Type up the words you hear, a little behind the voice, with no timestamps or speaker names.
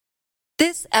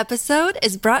This episode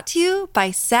is brought to you by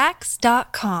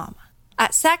Sax.com.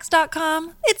 At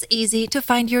Sax.com, it's easy to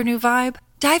find your new vibe.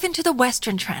 Dive into the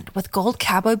Western trend with gold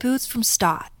cowboy boots from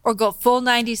Stott, or go full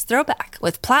 90s throwback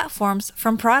with platforms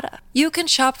from Prada. You can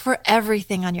shop for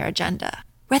everything on your agenda,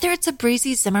 whether it's a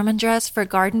breezy Zimmermann dress for a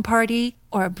garden party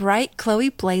or a bright Chloe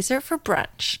blazer for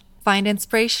brunch. Find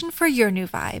inspiration for your new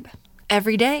vibe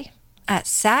every day at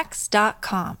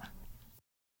Sax.com.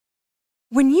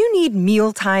 When you need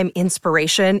mealtime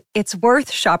inspiration, it's worth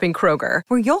shopping Kroger,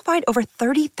 where you'll find over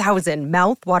 30,000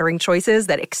 mouth-watering choices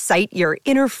that excite your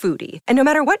inner foodie. And no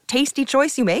matter what tasty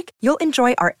choice you make, you'll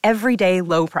enjoy our everyday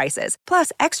low prices,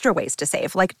 plus extra ways to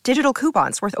save, like digital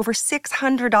coupons worth over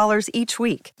 $600 each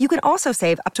week. You can also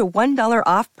save up to $1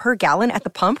 off per gallon at the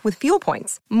pump with fuel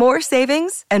points. More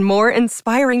savings and more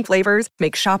inspiring flavors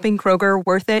make shopping Kroger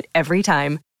worth it every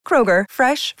time. Kroger,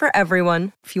 fresh for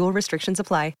everyone. Fuel restrictions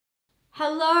apply.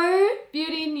 Hello,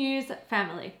 Beauty News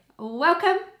family.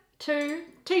 Welcome to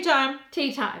Tea Time.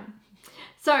 Tea Time.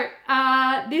 So,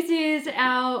 this is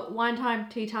our Wine Time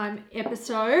Tea Time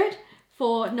episode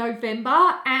for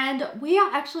November, and we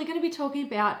are actually going to be talking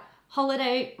about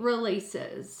holiday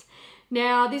releases.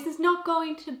 Now, this is not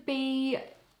going to be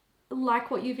like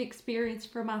what you've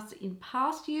experienced from us in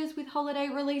past years with holiday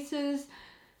releases.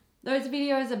 Those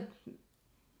videos are...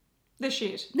 They're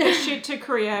shit. They're shit to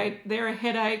create. They're a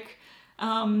headache.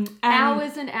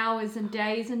 Hours and hours and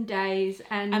days and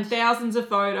thousands of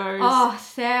photos. Oh,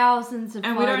 thousands of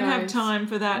and photos. And we don't have time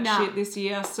for that shit this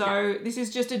year. So this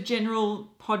is just a general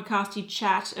podcasty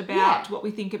chat about what we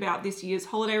think about this year's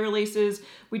holiday releases.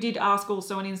 We did ask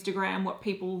also on Instagram what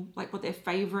people, like, what their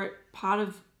favourite part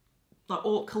of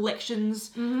all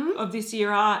collections of this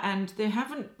year are, and there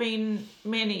haven't been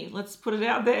many, let's put it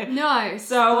out there. No.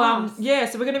 So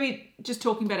so we're going to be just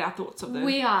talking about our thoughts of the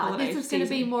holiday This is going to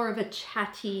be more of a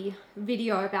chatty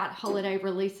video about holiday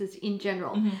releases in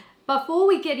general. Before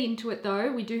we get into it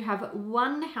though, we do have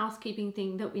one housekeeping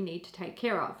thing that we need to take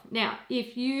care of. Now,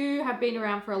 if you have been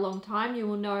around for a long time, you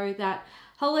will know that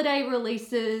holiday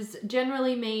releases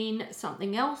generally mean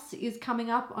something else is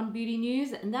coming up on Beauty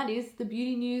News, and that is the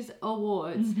Beauty News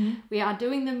Awards. We are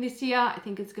doing them this year. I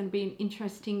think it's going to be an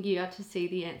interesting year to see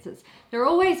the answers. They're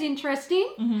always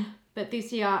interesting, but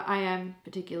this year I am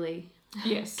particularly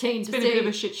keen to see. It's been a bit of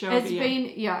a shit show. It's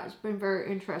been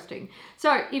very interesting.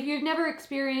 So if you've never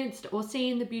experienced or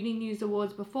seen the Beauty News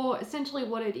Awards before, essentially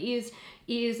what it is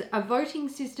a voting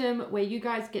system where you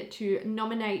guys get to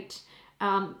nominate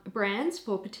brands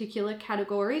for particular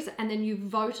categories, and then you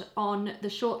vote on the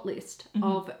short list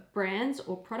of brands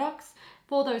or products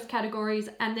for those categories,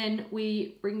 and then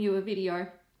we bring you a video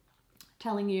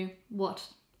telling you what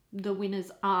the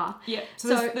winners are. Yeah,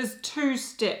 so there's two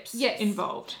steps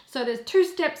involved. So there's two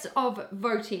steps of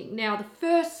voting. Now, the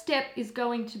first step is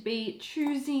going to be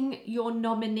choosing your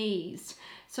nominees.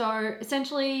 So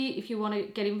essentially, if you want to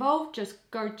get involved, just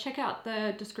go check out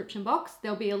the description box.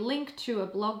 There'll be a link to a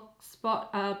blog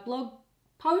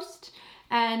post,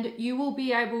 and you will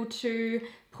be able to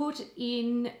put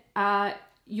in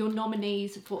your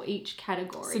nominees for each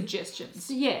category. Suggestions.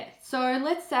 Yeah. So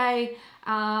let's say,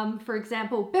 for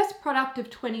example, best product of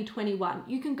 2021.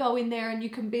 You can go in there and you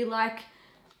can be like,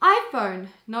 iPhone,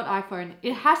 not iPhone.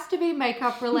 It has to be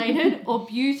makeup related or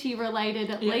beauty related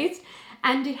at least.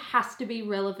 And it has to be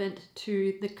relevant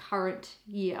to the current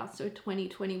year, so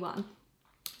 2021.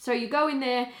 So you go in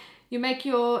there, you make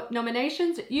your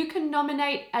nominations. You can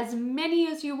nominate as many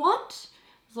as you want,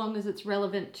 as long as it's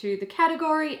relevant to the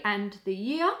category and the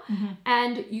year.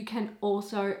 And you can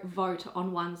also vote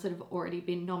on ones that have already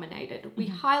been nominated. We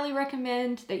highly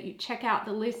recommend that you check out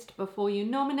the list before you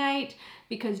nominate,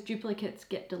 because duplicates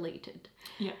get deleted.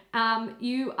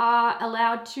 You are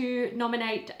allowed to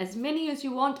nominate as many as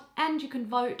you want, and you can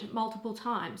vote multiple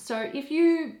times. So if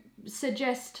you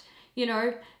suggest,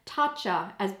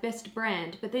 Tatcha as best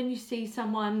brand, but then you see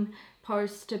someone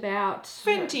post about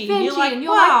Fenty and you're like,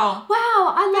 wow,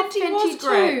 I love Fenty Fenty was too.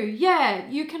 great. Yeah,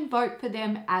 you can vote for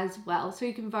them as well. So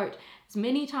you can vote as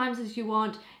many times as you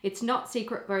want. It's not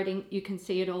secret voting. You can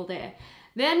see it all there.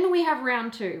 Then we have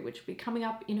round 2, which will be coming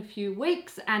up in a few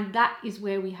weeks, and that is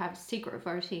where we have secret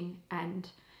voting and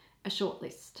a short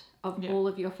list of all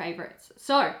of your favorites.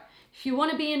 So if you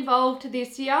want to be involved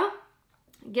this year,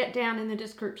 get down in the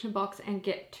description box and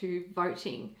get to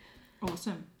voting.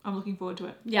 Awesome. I'm looking forward to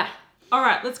it. Yeah. All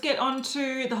right, let's get on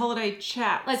to the holiday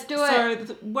chat. Let's do it. So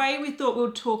the way we thought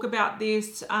we'll talk about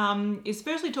this is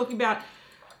firstly talking about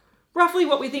roughly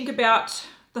what we think about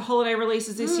the holiday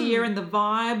releases this year and the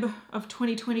vibe of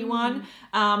 2021.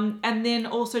 And then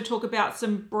also talk about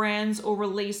some brands or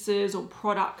releases or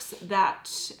products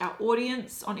that our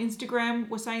audience on Instagram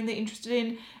were saying they're interested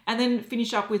in. And then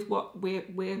finish up with what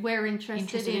we're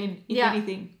interested in, if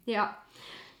anything. Yeah.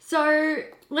 So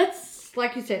let's,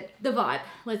 like you said, the vibe.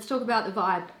 Let's talk about the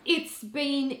vibe. It's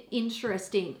been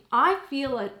interesting. I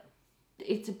feel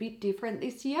it's a bit different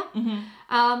this year.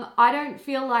 I don't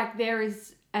feel like there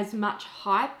is as much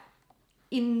hype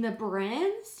in the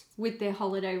brands with their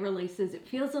holiday releases. It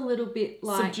feels a little bit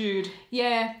like... subdued.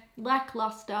 Yeah,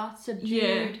 lackluster,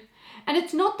 subdued. Yeah. And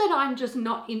it's not that I'm just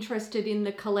not interested in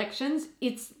the collections.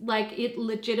 It's like it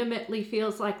legitimately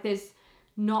feels like there's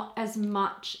not as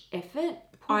much effort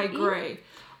put I agree.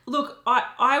 Look,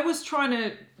 I was trying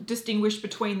to distinguish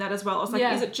between that as well. I was like,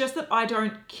 is it just that I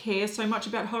don't care so much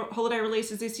about holiday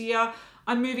releases this year?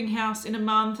 I'm moving house in a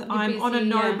month. I'm busy, on a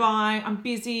no-buy. I'm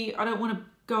busy. I don't want to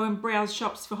go and browse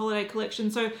shops for holiday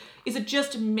collections. So is it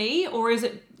just me, or is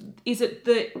it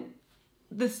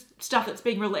the stuff that's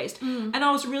being released? And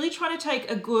I was really trying to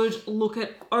take a good look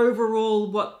at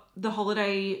overall what the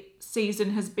holiday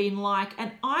season has been like.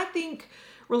 And I think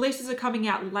releases are coming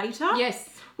out later. Yes.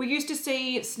 We used to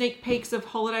see sneak peeks of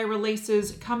holiday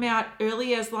releases come out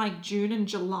early as like June and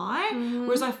July,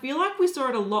 whereas I feel like we saw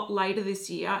it a lot later this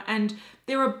year. And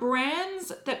there are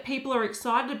brands that people are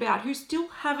excited about who still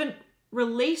haven't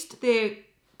released their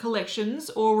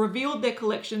collections or revealed their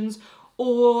collections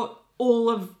or all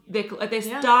of their... They're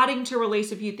starting to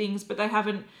release a few things, but they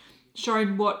haven't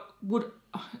shown what would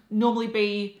normally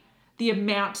be the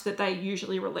amount that they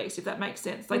usually release, if that makes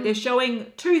sense. Like they're showing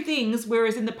 2 things,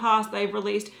 whereas in the past they've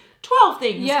released 12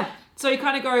 things. Yeah. So you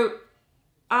kind of go,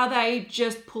 are they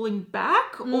just pulling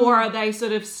back or are they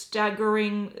sort of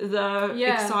staggering the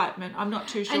excitement? I'm not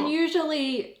too sure. And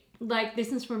usually, like,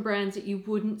 this is from brands that you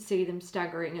wouldn't see them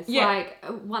staggering. It's like,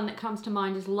 one that comes to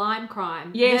mind is Lime Crime.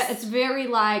 Yes. It's very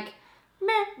like,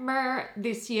 meh,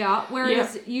 this year.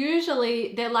 Whereas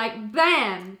usually they're like,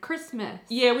 bam, Christmas.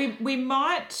 Yeah, we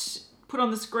might put on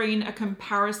the screen a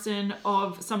comparison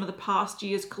of some of the past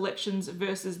year's collections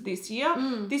versus this year.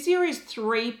 This year is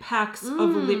 3 packs of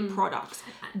lip products.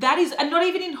 That is, and not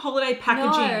even in holiday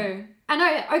packaging. No.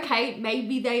 And okay,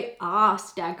 maybe they are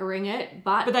staggering it,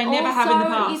 but they never have in the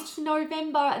past. It's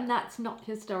November, and that's not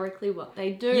historically what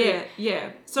they do. Yeah.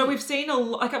 So we've seen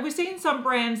we've seen some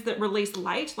brands that release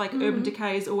late, like Urban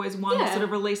Decay is always one that sort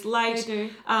of released late. They do.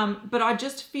 But I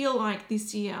just feel like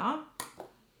this year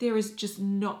there is just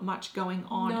not much going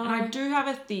on. No. And I do have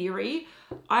a theory.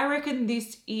 I reckon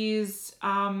this is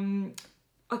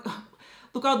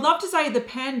look, I'd love to say the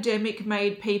pandemic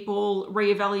made people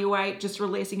reevaluate just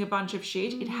releasing a bunch of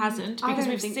shit. It hasn't, because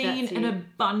we've seen an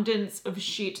abundance of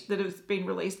shit that has been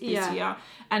released this year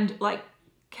and like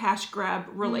cash grab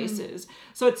releases.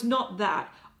 So it's not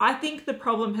that. I think the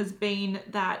problem has been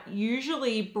that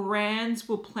usually brands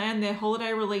will plan their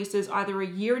holiday releases either a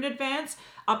year in advance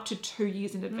up to 2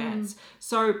 years in advance.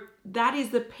 So that is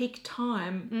the peak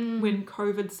time when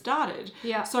COVID started.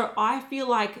 Yeah. So I feel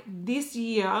like this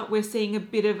year we're seeing a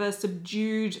bit of a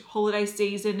subdued holiday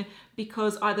season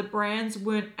because either brands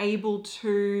weren't able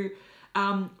to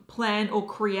plan or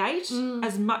create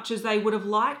as much as they would have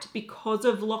liked because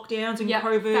of lockdowns and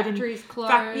COVID factories and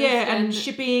closed and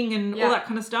shipping and all that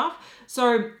kind of stuff.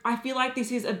 So I feel like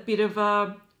this is a bit of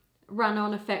a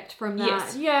run-on effect from that.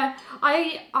 Yes. Yeah,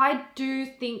 I do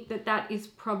think that is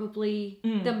probably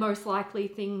the most likely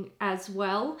thing as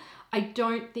well. I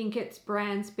don't think it's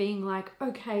brands being like,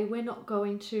 okay, we're not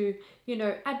going to,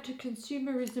 add to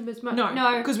consumerism as much.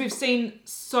 No, because we've seen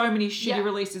so many shitty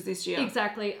releases this year.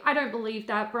 Exactly. I don't believe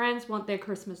that. Brands want their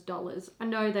Christmas dollars. I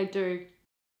know they do.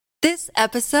 This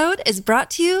episode is brought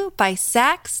to you by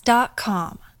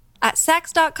Saks.com. At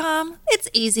Saks.com, it's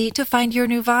easy to find your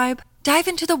new vibe. Dive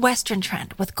into the Western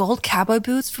trend with gold cowboy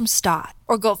boots from Stott,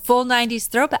 or go full 90s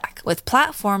throwback with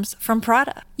platforms from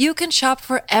Prada. You can shop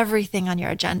for everything on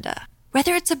your agenda,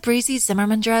 whether it's a breezy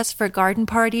Zimmermann dress for a garden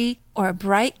party or a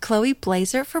bright Chloe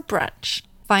blazer for brunch.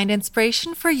 Find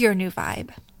inspiration for your new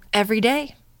vibe every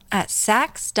day at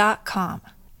Saks.com.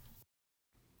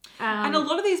 And a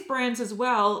lot of these brands as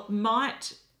well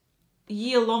might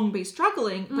year-long be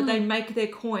struggling, but they make their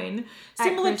coin.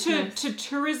 Similar to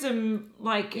tourism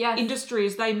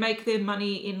industries, they make their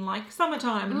money in like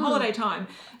summertime and holiday time.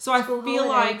 So I feel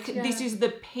like this is the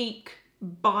peak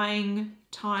buying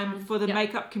time for the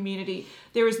makeup community.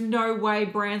 There is no way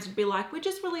brands would be like, we're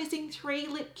just releasing 3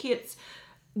 lip kits,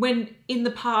 when in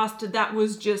the past that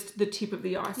was just the tip of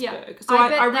the iceberg. So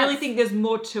I really think there's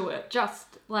more to it.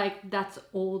 Just like that's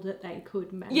all that they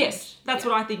could manage. Yes, that's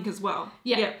what I think as well.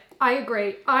 Yeah, I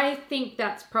agree. I think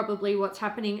that's probably what's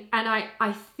happening. And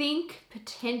I think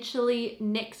potentially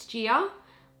next year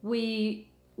we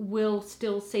will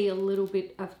still see a little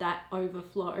bit of that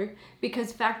overflow,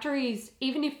 because factories,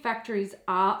 even if factories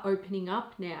are opening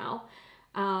up now,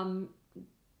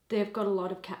 they've got a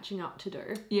lot of catching up to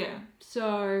do. Yeah.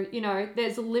 So, you know,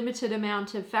 there's a limited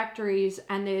amount of factories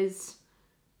and there's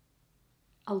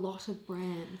a lot of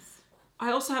brands.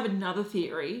 I also have another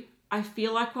theory. I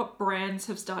feel like what brands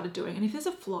have started doing, and if there's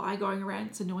a fly going around,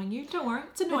 it's annoying you, don't worry,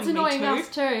 it's annoying me too. Us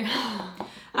too.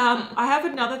 I have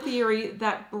another theory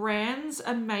that brands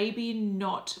are maybe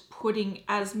not putting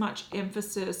as much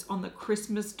emphasis on the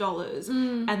Christmas dollars,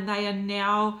 and they are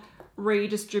now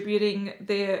redistributing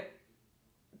their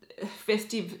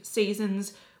festive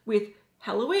seasons with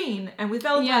Halloween and with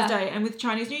Valentine's Day and with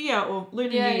Chinese New Year or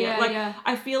Lunar New Year.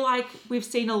 I feel like we've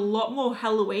seen a lot more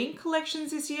Halloween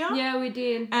collections this year. Yeah, we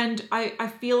did. And I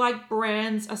feel like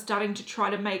brands are starting to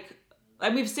try to make,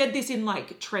 and we've said this in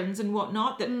like trends and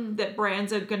whatnot, that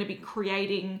brands are going to be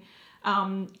creating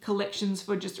collections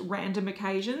for just random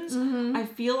occasions. I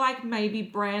feel like maybe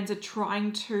brands are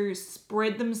trying to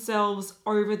spread themselves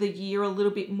over the year a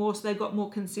little bit more so they've got more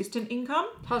consistent income.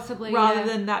 Possibly, rather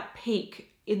than that peak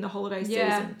in the holiday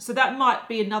season. So that might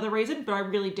be another reason, but I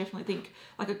really definitely think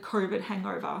like a COVID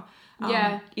hangover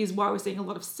is why we're seeing a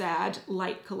lot of sad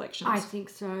late collections. I think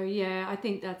so, yeah. I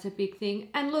think that's a big thing.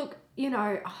 And look, you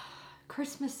know,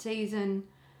 Christmas season,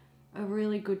 a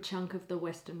really good chunk of the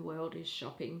Western world is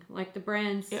shopping. Like the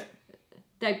brands,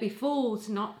 they'd be fools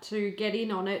not to get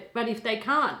in on it. But if they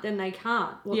can't, then they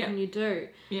can't. What can you do?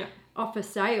 Yeah. Offer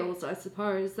sales, I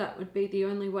suppose. That would be the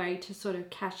only way to sort of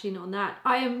cash in on that.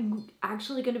 I am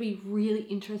actually going to be really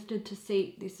interested to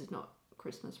see, this is not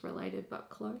Christmas related, but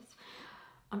close.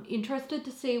 I'm interested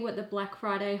to see what the Black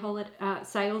Friday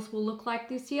sales will look like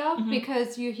this year,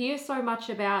 because you hear so much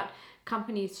about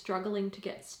companies struggling to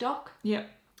get stock. Yeah.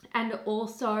 And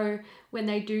also, when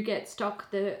they do get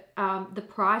stock, the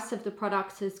price of the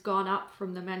products has gone up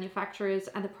from the manufacturers,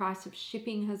 and the price of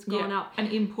shipping has gone up.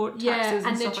 And import taxes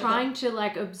and they're stuff trying like to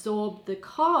like absorb the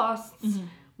costs,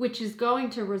 which is going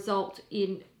to result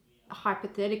in,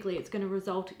 hypothetically, it's going to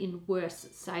result in worse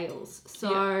sales.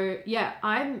 So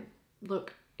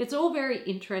look, it's all very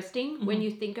interesting when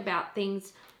you think about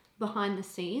things behind the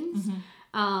scenes.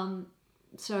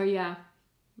 So yeah.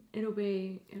 It'll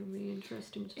be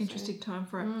interesting to see. Time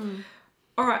for it.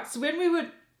 All right, so when we were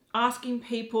asking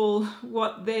people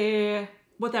what they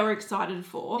were excited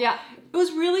for, it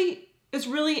was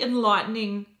really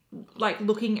enlightening, like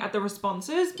looking at the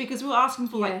responses, because we were asking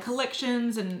for like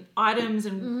collections and items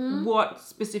and what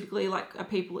specifically like are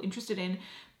people interested in.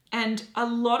 And a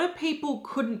lot of people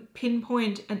couldn't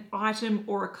pinpoint an item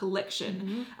or a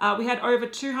collection. We had over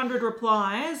 200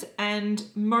 replies, and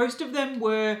most of them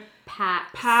were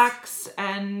packs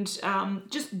and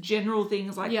just general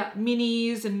things like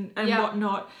minis and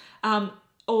whatnot.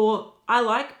 Or I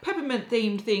like peppermint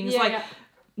themed things.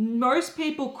 Most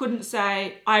people couldn't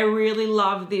say, I really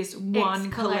love this one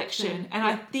collection. And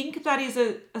I think that is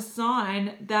a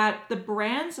sign that the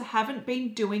brands haven't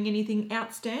been doing anything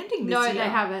outstanding this year.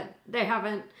 No, they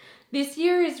haven't. This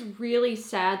year is really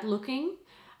sad looking.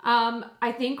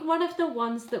 I think one of the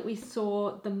ones that we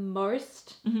saw the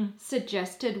most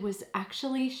suggested was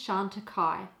actually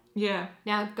Chantecaille. Yeah.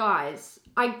 Now, guys,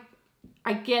 I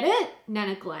get it,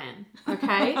 Nana Glam,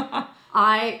 okay?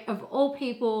 I, of all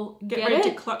people, get it. Get ready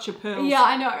to clutch your pearls. Yeah,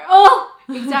 I know. Oh,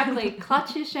 exactly.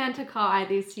 Clutch your Chantecaille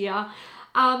this year.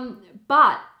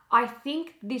 But I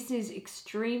think this is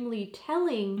extremely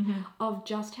telling of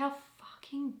just how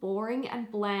fucking boring and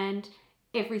bland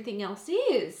everything else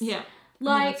is. Yeah.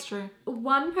 Like, that's true.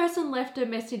 One person left a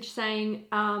message saying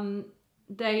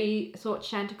they thought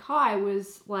Chantecaille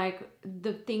was like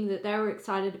the thing that they were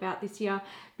excited about this year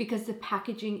because the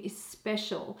packaging is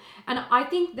special. And I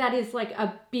think that is like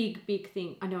a big, big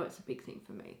thing. I know it's a big thing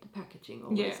for me. The packaging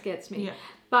always gets me. Yeah.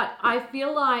 But I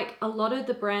feel like a lot of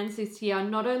the brands this year,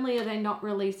 not only are they not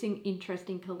releasing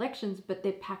interesting collections, but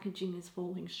their packaging is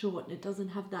falling short and it doesn't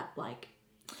have that like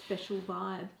special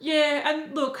vibe. Yeah,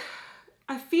 and look,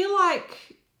 I feel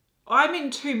like I'm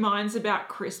in two minds about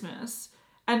Christmas.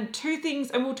 And two things,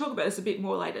 and we'll talk about this a bit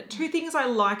more later, two things I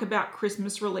like about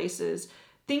Christmas releases,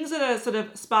 things that are sort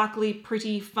of sparkly,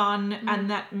 pretty, fun, and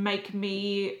that make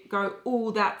me go,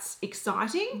 oh, that's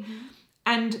exciting,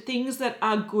 and things that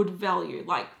are good value,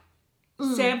 like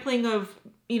sampling of,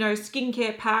 you know,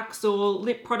 skincare packs or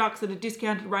lip products at a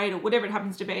discounted rate or whatever it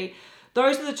happens to be.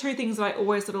 Those are the two things that I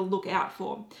always sort of look out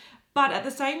for. But at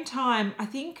the same time, I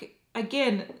think,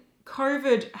 again,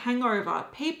 COVID hangover,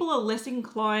 people are less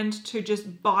inclined to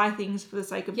just buy things for the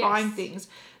sake of buying things.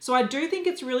 So I do think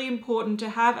it's really important to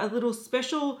have a little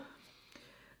special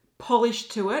polish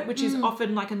to it, which is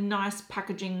often like a nice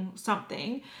packaging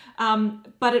something,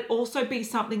 but it also be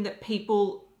something that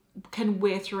people can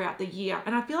wear throughout the year.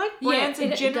 And I feel like brands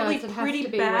are generally pretty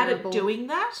bad at doing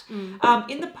that.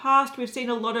 In the past, we've seen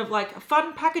a lot of like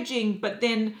fun packaging, but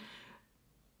then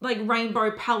like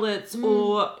rainbow palettes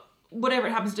or whatever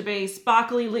it happens to be,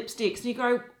 sparkly lipsticks. And you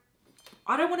go,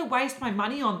 I don't want to waste my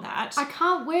money on that. I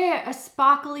can't wear a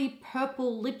sparkly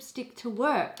purple lipstick to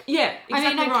work. Yeah,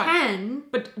 exactly right. I can.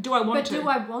 But do I want to? But do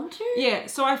I want to? Yeah,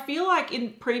 so I feel like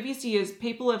in previous years,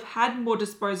 people have had more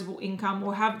disposable income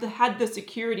or had the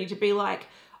security to be like,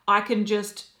 I can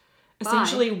just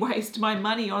essentially waste my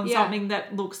money on something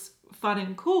that looks fun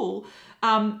and cool.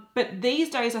 But these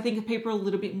days, I think people are a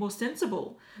little bit more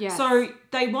sensible. Yes. So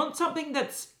they want something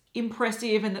that's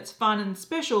impressive and that's fun and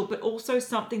special, but also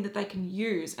something that they can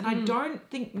use. And I don't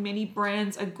think many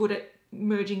brands are good at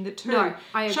merging the two. No,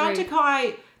 I agree.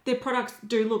 Chantecaille, their products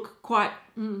do look quite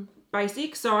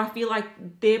basic, so I feel like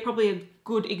they're probably a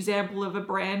good example of a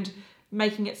brand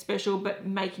making it special but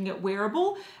making it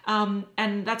wearable,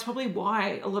 and that's probably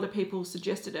why a lot of people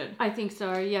suggested it. I think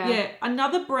so, yeah. Yeah,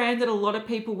 another brand that a lot of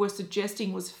people were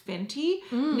suggesting was Fenty.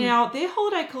 Now, their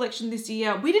holiday collection this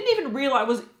year, we didn't even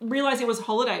realize it was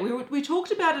holiday. We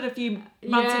talked about it a few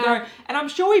months ago, and I'm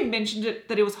sure we mentioned it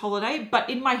that it was holiday, but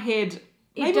in my head,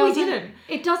 maybe we didn't.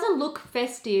 It doesn't look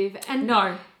festive, and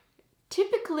no.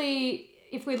 Typically,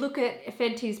 if we look at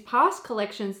Fenty's past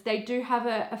collections, they do have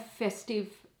a festive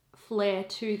flair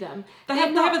to them. They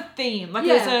have a theme. Like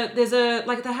there's a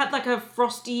like they had like a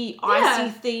frosty,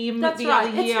 icy theme that's the right.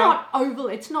 other year. It's not oval.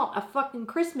 It's not a fucking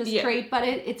Christmas tree, but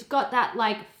it's got that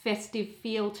like festive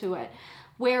feel to it.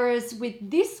 Whereas with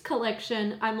this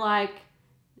collection, I'm like,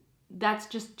 that's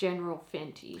just general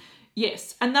Fenty.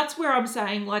 Yes, and that's where I'm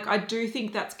saying, like, I do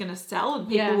think that's going to sell and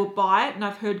people will buy it, and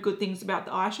I've heard good things about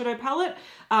the eyeshadow palette,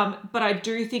 but I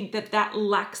do think that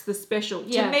lacks the special.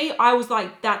 To me, I was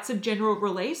like, that's a general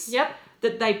release. Yep.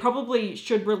 That they probably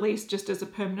should release just as a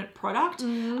permanent product.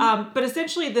 But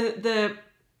essentially, the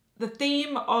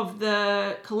theme of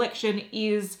the collection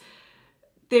is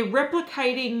they're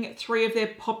replicating 3 of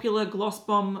their popular Gloss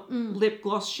Bomb lip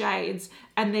gloss shades,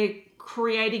 and they're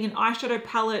creating an eyeshadow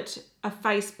palette, a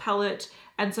face palette,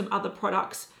 and some other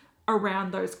products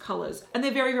around those colours. And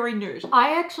they're very, very nude.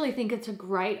 I actually think it's a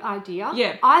great idea.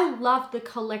 Yeah. I love the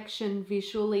collection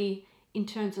visually in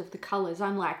terms of the colours.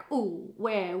 I'm like, ooh,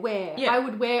 wear. Yeah. I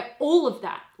would wear all of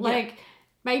that. Like,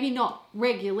 maybe not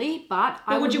regularly, but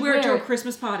I would would you wear it to a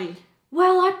Christmas party?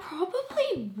 Well, I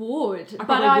probably would.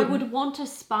 I would want a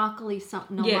sparkly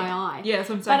something on my eye. Yeah, that's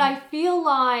what I'm saying. But I feel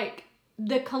like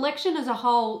the collection as a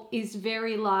whole is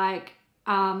very like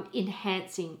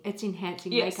enhancing. It's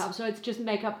enhancing makeup. So it's just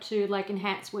makeup to like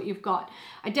enhance what you've got.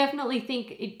 I definitely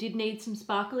think it did need some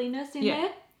sparkliness in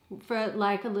there for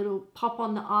like a little pop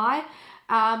on the eye.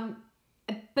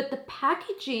 But the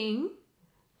packaging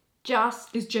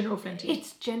just is general Fenty.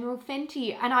 It's general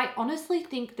Fenty. And I honestly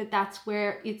think that that's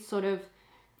where it sort of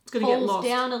it's falls lost.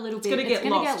 Down a little bit. It's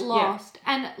going to get lost.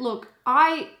 Yeah. And look,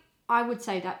 I would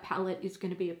say that palette is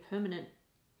going to be a permanent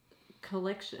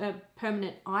collection, a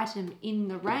permanent item in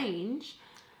the range.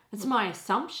 That's my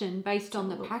assumption based on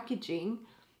the packaging.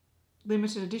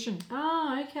 Limited edition.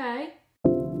 Oh, okay.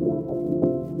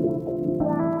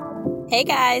 Hey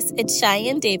guys, it's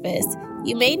Cheyenne Davis.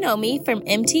 You may know me from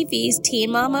MTV's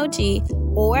Teen Mom OG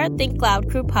or Think Loud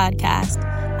Crew podcast.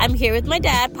 I'm here with my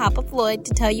dad, Papa Floyd,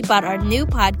 to tell you about our new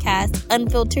podcast,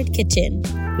 Unfiltered Kitchen.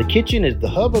 The kitchen is the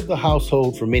hub of the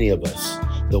household for many of us.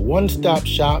 The one-stop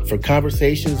shop for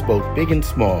conversations both big and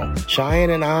small.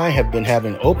 Cheyenne and I have been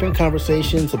having open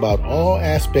conversations about all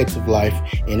aspects of life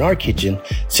in our kitchen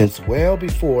since well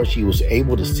before she was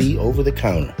able to see over the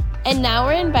counter. And now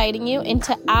we're inviting you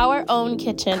into our own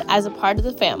kitchen as a part of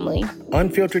the family.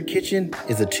 Unfiltered Kitchen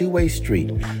is a two-way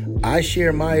street. I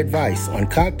share my advice on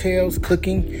cocktails,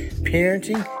 cooking,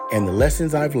 parenting, and the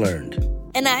lessons I've learned.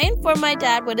 And I inform my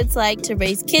dad what it's like to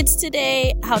raise kids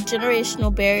today, how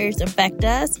generational barriers affect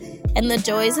us, and the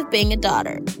joys of being a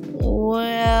daughter.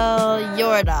 Well,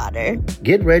 your daughter.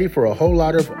 Get ready for a whole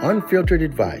lot of unfiltered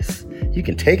advice. You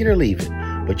can take it or leave it,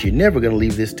 but you're never going to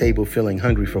leave this table feeling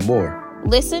hungry for more.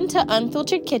 Listen to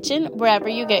Unfiltered Kitchen wherever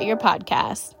you get your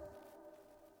podcasts.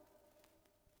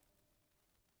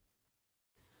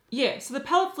 Yeah, so the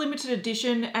palette's limited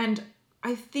edition, and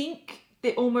I think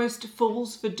they're almost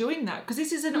fools for doing that because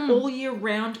this is an all year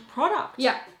round product.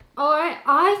 Yeah. All right.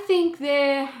 I think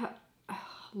they're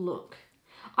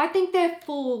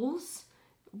fools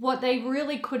what they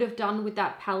really could have done with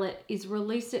that palette is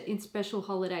release it in special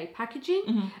holiday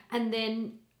packaging and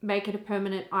then make it a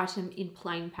permanent item in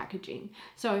plain packaging.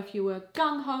 So if you were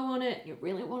gung-ho on it, you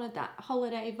really wanted that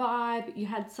holiday vibe, you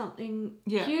had something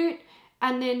cute,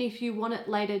 and then if you want it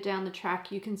later down the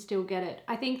track, you can still get it.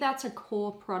 I think that's a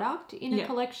core product in a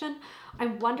collection.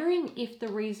 I'm wondering if the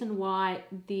reason why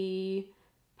the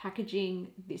packaging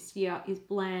this year is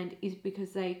bland is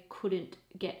because they couldn't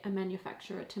get a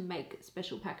manufacturer to make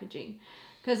special packaging.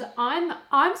 Because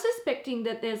I'm suspecting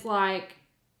that there's like,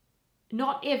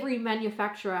 not every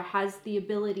manufacturer has the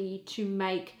ability to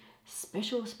make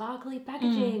special sparkly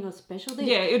packaging or special this.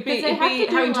 Yeah, it'd be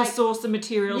having to source the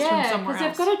materials from somewhere else.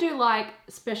 Because they've got to do like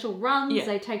special runs.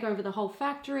 They take over the whole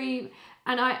factory.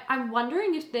 And I'm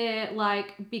wondering if they're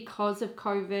like, because of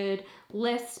COVID,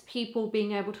 less people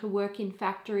being able to work in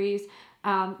factories,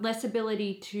 less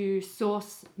ability to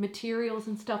source materials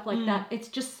and stuff like that. It's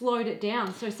just slowed it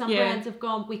down. So some brands have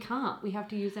gone, we can't. We have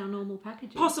to use our normal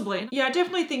packaging. Possibly. Yeah, I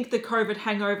definitely think the COVID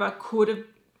hangover could have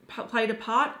played a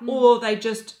part, or they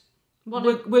just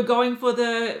we're going for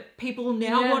the people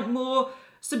now want more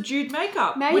subdued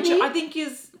makeup, which I think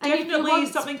is definitely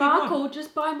something people want. Sparkle,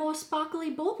 just buy more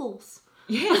sparkly baubles.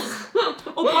 Yes.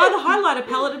 Or buy the highlighter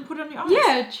palette and put it on your eyes.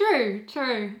 Yeah,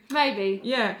 true. Maybe.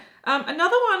 Yeah.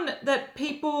 Another one that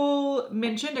people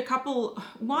mentioned,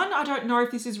 one, I don't know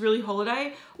if this is really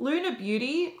holiday, Luna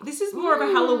Beauty. This is more of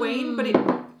a Halloween, but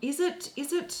is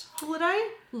it holiday?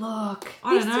 Look,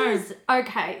 I don't know.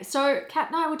 Okay, so Kat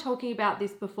and I were talking about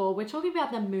this before. We're talking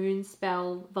about the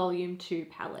Moonspell Volume 2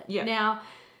 palette. Yeah. Now,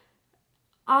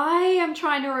 I am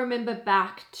trying to remember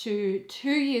back to 2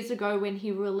 years ago when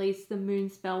he released the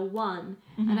Moonspell 1,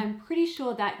 and I'm pretty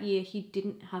sure that year he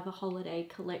didn't have a holiday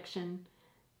collection,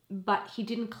 but he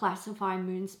didn't classify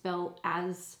Moonspell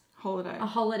as a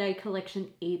holiday collection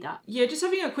either. Yeah, just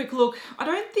having a quick look. I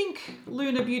don't think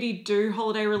Luna Beauty do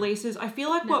holiday releases. I feel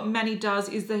like what Manny does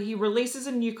is that he releases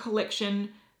a new collection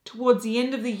towards the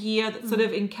end of the year that sort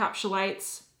of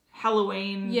encapsulates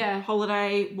Halloween,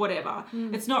 holiday, whatever.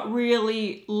 It's not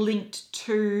really linked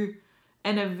to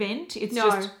an event. It's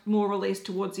just more released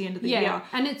towards the end of the year.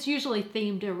 And it's usually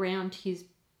themed around his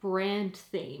brand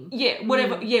theme. Yeah,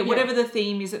 whatever the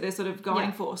theme is that they're sort of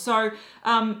going for. So,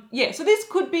 so this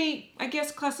could be, I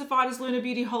guess, classified as Luna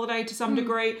Beauty holiday to some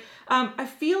degree. I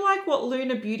feel like what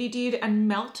Luna Beauty did, and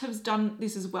Melt has done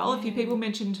this as well. A few people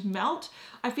mentioned Melt.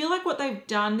 I feel like what they've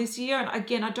done this year, and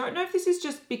again, I don't know if this is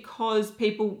just because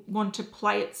people want to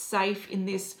play it safe in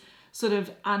this sort of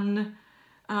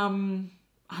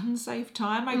unsafe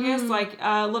time, I guess. Like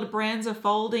a lot of brands are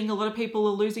folding, a lot of people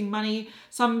are losing money.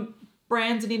 Some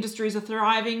brands and industries are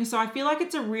thriving. So I feel like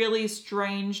it's a really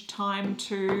strange time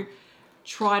to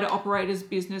try to operate as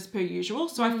business per usual.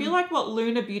 So I feel like what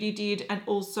Luna Beauty did, and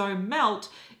also Melt,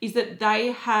 is that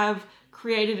they have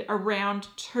created a round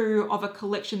 2 of a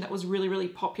collection that was really, really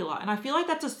popular. And I feel like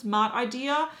that's a smart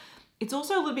idea. It's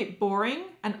also a little bit boring,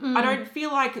 and I don't feel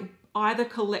like either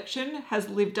collection has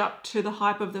lived up to the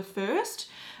hype of the first.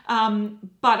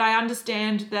 But I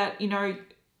understand that,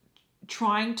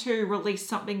 trying to release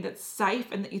something that's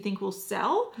safe and that you think will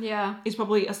sell is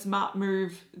probably a smart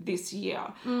move this year.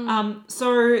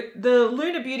 So the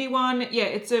Luna Beauty one,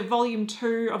 it's a volume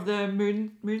 2 of the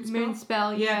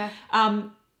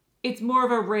Moonspell. It's more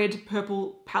of a red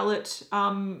purple palette.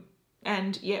 And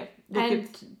then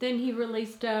he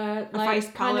released a face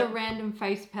palette, kind of random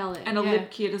face palette and a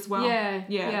lip kit as well.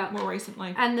 More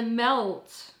recently. And the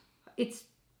Melt, it's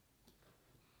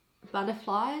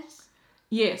butterflies.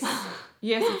 Yes,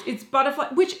 it's butterfly,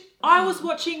 which I was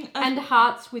watching. And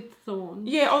hearts with thorns.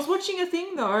 Yeah, I was watching a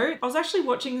thing though. I was actually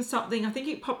watching something, I think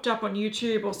it popped up on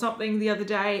YouTube or something the other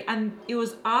day, and it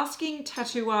was asking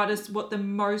tattoo artists what the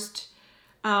most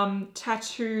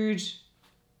tattooed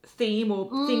theme or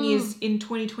thing is in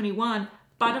 2021.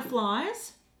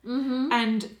 Butterflies.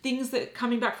 And things that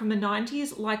coming back from the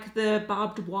 90s, like the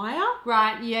barbed wire.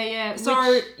 Right, yeah.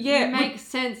 So, makes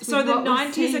sense. So the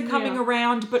 90s are coming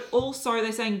around, but also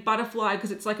they're saying butterfly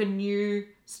because it's like a new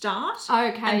start.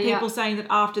 Okay, and people saying that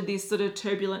after this sort of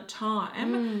turbulent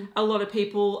time, a lot of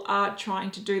people are trying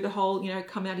to do the whole,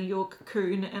 come out of your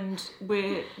cocoon and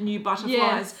wear new butterflies.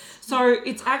 Yes. So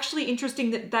it's actually interesting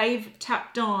that they've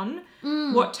tapped on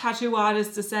what tattoo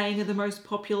artists are saying are the most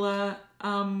popular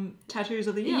tattoos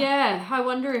of the year. Yeah, I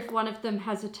wonder if one of them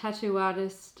has a tattoo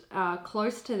artist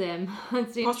close to them.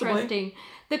 It's interesting. Possibly.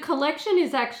 The collection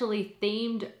is actually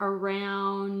themed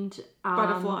around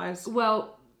butterflies.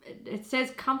 Well, it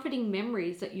says comforting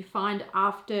memories that you find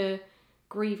after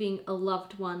grieving a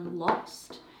loved one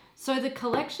lost. So the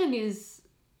collection is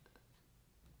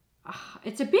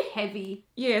it's a bit heavy.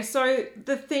 Yeah, so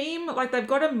the theme, like they've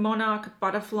got a monarch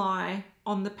butterfly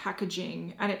on the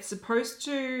packaging, and it's supposed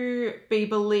to be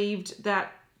believed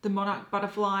that the monarch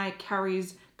butterfly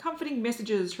carries comforting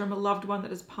messages from a loved one that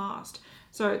has passed.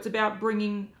 So it's about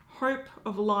bringing hope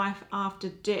of life after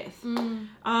death.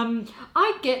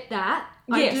 I get that.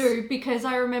 Yes. I do, because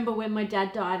I remember when my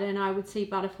dad died and I would see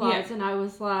butterflies and I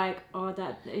was like, oh,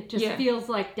 that it just feels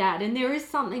like Dad. And there is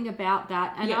something about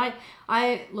that. And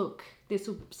I look, this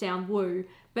will sound woo,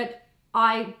 but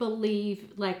I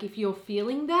believe, like, if you're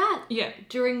feeling that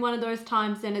during one of those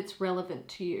times, then it's relevant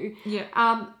to you. Yeah.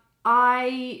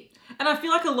 And I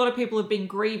feel like a lot of people have been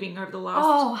grieving over the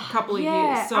last couple of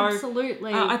years. So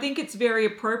absolutely. I think it's very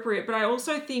appropriate. But I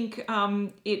also think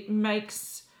it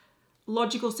makes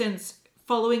logical sense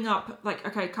following up, like,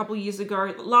 okay, a couple of years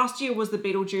ago. Last year was the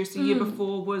Beetlejuice. The year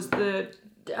before was the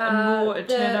More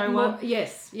Eterno one.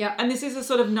 Yes, yeah. And this is a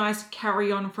sort of nice carry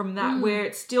on from that, where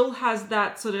it still has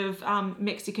that sort of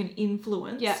Mexican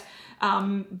influence. Yeah.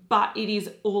 But it is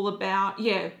all about,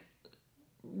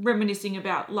 reminiscing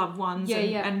about loved ones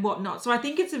and whatnot. So I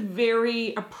think it's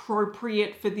very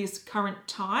appropriate for this current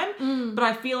time, but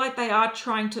I feel like they are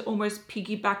trying to almost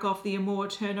piggyback off the Amor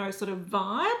Eterno sort of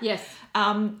vibe. Yes.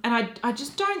 And I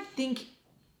just don't think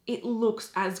it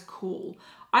looks as cool.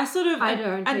 I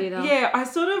don't either. Yeah, I've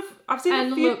seen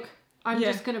a few... Look, I'm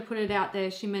just going to put it out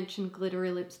there. She mentioned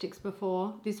glittery lipsticks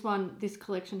before. This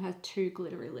collection has 2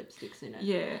 glittery lipsticks in it.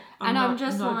 Yeah. I'm not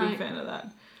a big fan of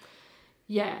that.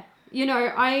 Yeah. You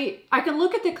know, I can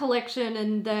look at the collection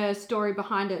and the story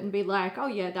behind it and be like, oh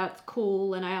yeah, that's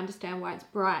cool, and I understand why it's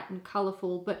bright and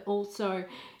colourful, but also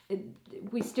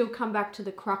we still come back to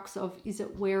the crux of, is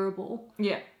it wearable?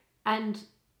 Yeah. And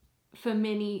for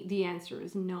many, the answer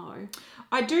is no.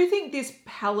 I do think this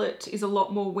palette is a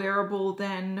lot more wearable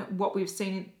than what we've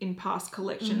seen in past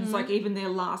collections, like even their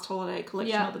last holiday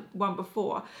collection or the one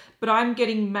before. But I'm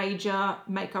getting major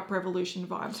Makeup Revolution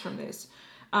vibes from this.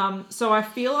 So I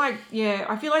feel like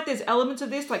there's elements of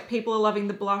this, like people are loving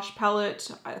the blush palette.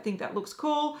 I think that looks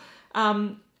cool.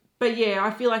 But yeah,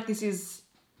 I feel like this is,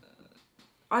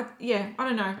 I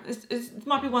don't know. It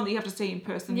might be one that you have to see in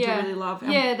person to really love.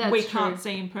 And that's we true. can't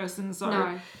see in person,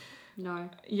 so. No.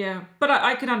 Yeah, but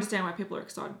I can understand why people are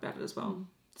excited about it as well,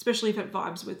 especially if it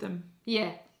vibes with them.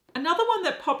 Yeah. Another one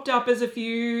that popped up as a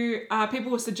few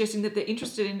people were suggesting that they're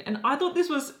interested in, and I thought this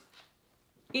was,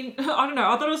 I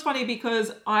thought it was funny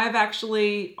because I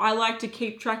like to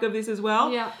keep track of this as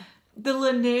well. Yeah. The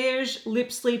Laneige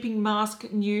Lip Sleeping Mask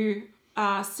new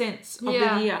scents of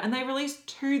the year, and they released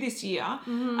 2 this year.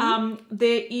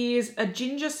 There is a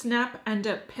ginger snap and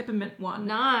a peppermint one.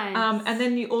 Nice. And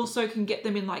then you also can get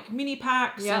them in like mini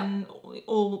packs and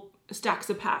all stacks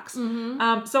of packs.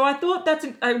 So I thought that's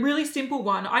a really simple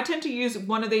one. I tend to use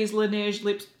one of these Laneige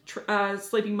lip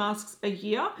sleeping masks a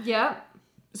year. Yeah.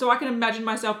 So I can imagine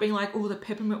myself being like, oh, the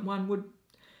peppermint one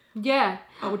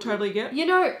I would totally get. You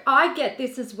know, I get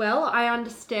this as well. I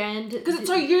understand. Because it's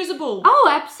so usable. Oh,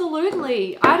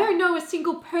 absolutely. I don't know a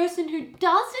single person who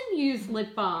doesn't use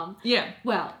lip balm. Yeah.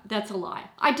 Well, that's a lie.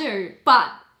 I do,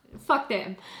 but fuck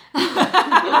them. They're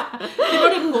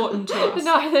not important to us.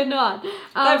 No, they're not. They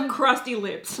have crusty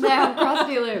lips. They have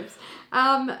crusty lips.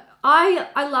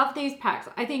 I love these packs.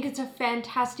 I think it's a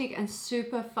fantastic and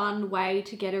super fun way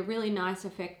to get a really nice,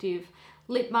 effective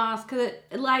lip mask. Because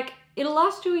it'll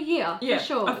last you a year, for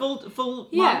sure. A full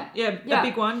one. Yeah, a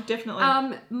big one, definitely.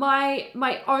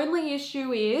 My only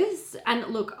issue is, and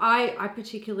look, I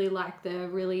particularly like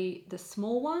the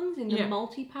small ones in the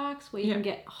multi-packs where you can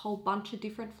get a whole bunch of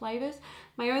different flavours.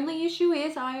 My only issue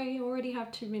is I already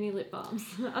have too many lip balms.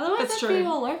 Otherwise I'd be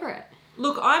all over it.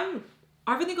 Look, I've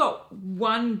only got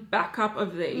one backup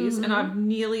of these, and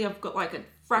I've got like a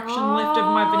fraction left of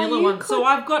my vanilla one. So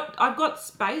I've got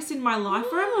space in my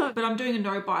life room, but I'm doing a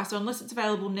no buy. So unless it's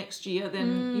available next year,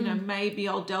 then maybe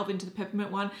I'll delve into the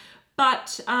peppermint one.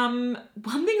 But one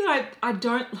thing that I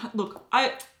don't look,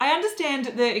 I understand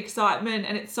the excitement,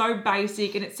 and it's so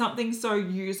basic, and it's something so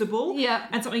usable,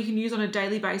 and something you can use on a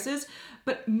daily basis.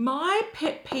 But my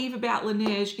pet peeve about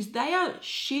Laneige is they are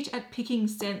shit at picking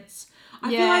scents. I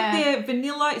feel like their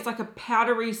vanilla is like a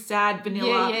powdery, sad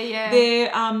vanilla.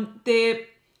 Their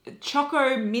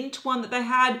Choco mint one that they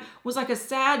had was like a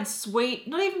sad, sweet,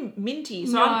 not even minty.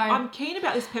 So I'm keen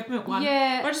about this peppermint one.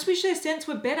 Yeah. I just wish their scents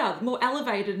were better, more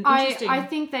elevated and interesting. I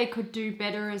think they could do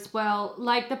better as well.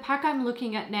 Like the pack I'm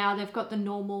looking at now, they've got the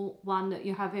normal one that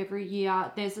you have every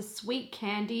year. There's a sweet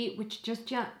candy, which just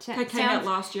they came out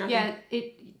last year, I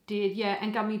think. did, yeah,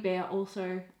 and Gummy Bear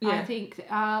also. Yeah. I think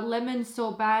lemon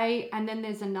sorbet, and then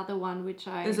there's another one which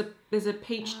there's a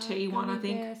peach tea one, I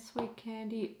think. Bear, sweet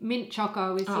candy, mint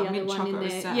choco is the other mint one in choco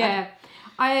is there. sad. Yeah,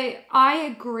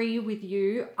 I agree with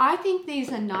you. I think these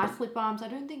are nice lip balms. I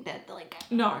don't think they're like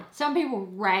No. Some people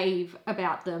rave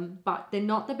about them, but they're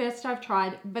not the best I've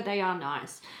tried. But they are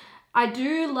nice. I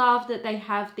do love that they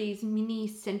have these mini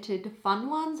scented fun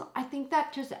ones. I think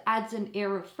that just adds an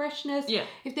air of freshness. Yeah.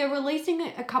 If they're releasing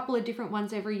a couple of different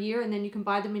ones every year and then you can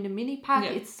buy them in a mini pack, Yeah.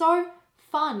 it's so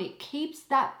fun. It keeps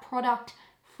that product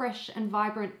fresh and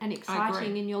vibrant and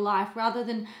exciting in your life rather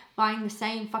than buying the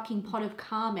same fucking pot of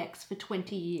Carmex for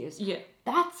 20 years. Yeah.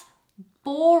 That's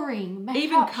boring.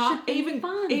 Makeup should be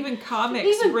fun. Even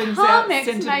Carmex brings out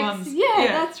scented ones. Yeah,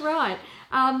 that's right.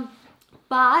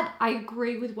 But I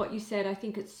agree with what you said. I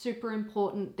think it's super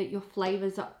important that your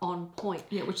flavors are on point.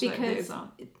 Yeah, which because theirs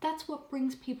aren't. That's what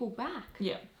brings people back.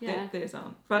 Yeah, Yeah. theirs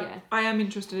aren't. But Yeah. I am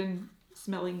interested in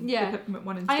smelling the peppermint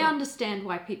one instead. I understand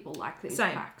why people like these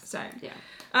packs. Same. Yeah.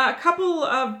 A couple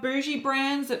of bougie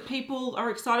brands that people are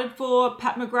excited for.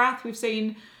 Pat McGrath, we've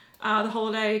seen the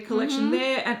holiday collection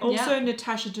there, and also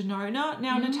Natasha Denona.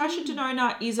 Now, Natasha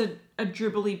Denona is a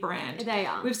dribbly brand. They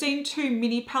are. We've seen 2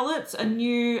 mini palettes, a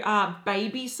new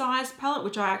baby-sized palette,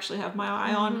 which I actually have my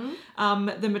eye on,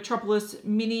 the Metropolis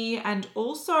Mini, and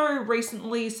also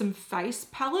recently some face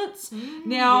palettes.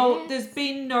 Now, there's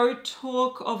been no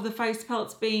talk of the face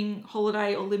palettes being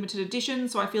holiday or limited edition,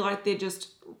 so I feel like they're just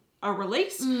a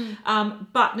release.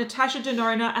 But Natasha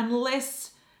Denona, unless...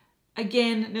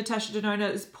 Again, Natasha Denona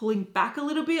is pulling back a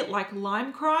little bit, like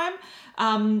Lime Crime.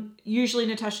 Usually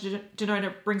Natasha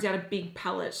Denona brings out a big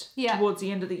palette towards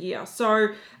the end of the year.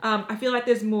 So I feel like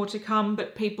there's more to come,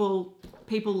 but people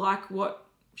like what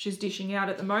she's dishing out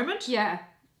at the moment. Yeah.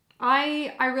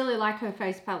 I really like her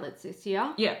face palettes this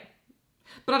year. Yeah.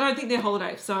 But I don't think they're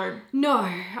holiday, so... No.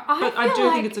 I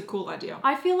do think it's a cool idea.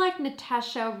 I feel like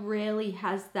Natasha rarely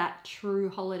has that true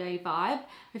holiday vibe.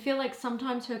 I feel like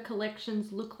sometimes her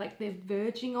collections look like they're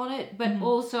verging on it, but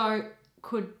also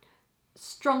could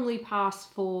strongly pass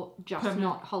for just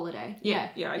not holiday. Yeah,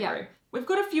 I agree. We've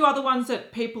got a few other ones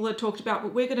that people have talked about,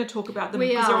 but we're going to talk about them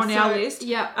because they're on our list.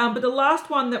 Yeah. But the last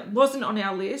one that wasn't on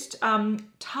our list,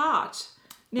 Tarte.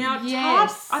 Now,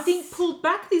 Tarte, I think, pulled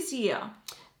back this year.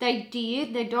 They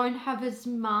did. They don't have as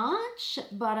much,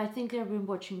 but I think they've been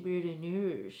watching Beauty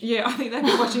News. Yeah, I think they've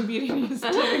been watching Beauty News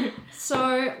too.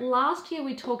 So last year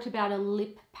we talked about a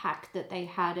lip pack that they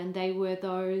had, and they were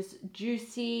those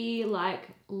juicy, like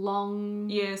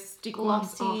long, stick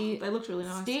glossy ones. Oh, they looked really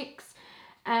nice. Sticks.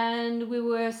 And we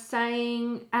were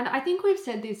saying, and I think we've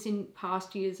said this in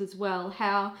past years as well,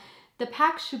 how the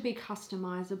packs should be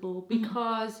customizable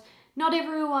because... Not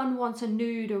everyone wants a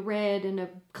nude, a red, and a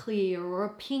clear, or a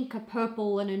pink, a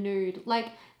purple, and a nude.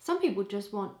 Like, some people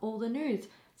just want all the nudes.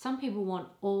 Some people want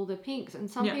all the pinks, and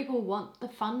some people want the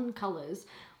fun colours.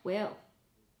 Well,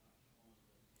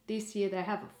 this year they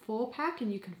have a 4-pack, and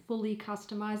you can fully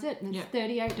customise it, and it's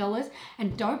 $38.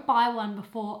 And don't buy one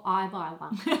before I buy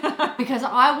one. Because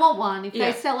I want one. If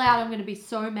they sell out, I'm going to be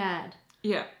so mad.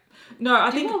 Yeah. No,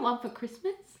 I think... Do you want one for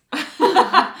Christmas?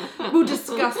 We'll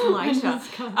discuss later.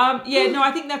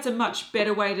 I think that's a much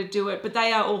better way to do it, but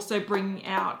they are also bringing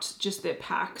out just their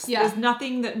packs. There's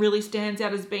nothing that really stands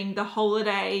out as being the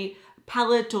holiday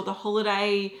palette or the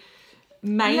holiday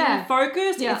main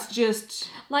focus. It's just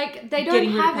like they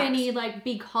don't have any like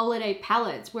big holiday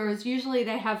palettes, whereas usually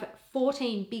they have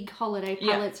 14 big holiday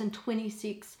palettes and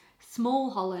 26 small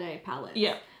holiday palettes.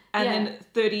 Then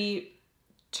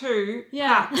 32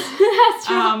 packs. That's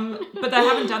right. But they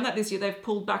haven't done that this year. They've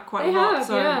pulled back quite a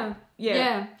lot.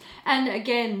 Yeah. And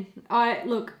again, I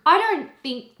don't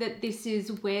think that this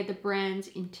is where the brand's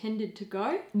intended to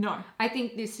go. No. I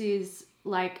think this is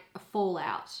like a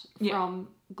fallout from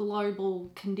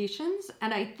global conditions.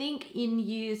 And I think in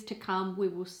years to come, we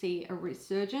will see a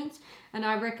resurgence. And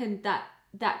I reckon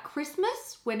that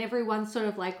Christmas, when everyone's sort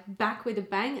of like back with a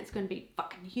bang, it's going to be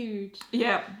fucking huge.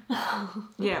 Yeah.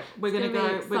 We're going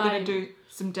to do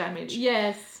some damage.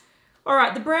 Yes. All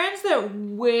right, the brands that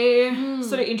we're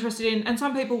sort of interested in, and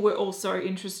some people were also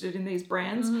interested in these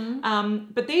brands,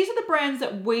 but these are the brands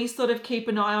that we sort of keep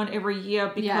an eye on every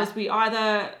year because we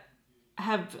either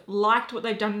have liked what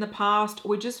they've done in the past or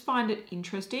we just find it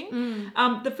interesting.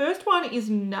 The first one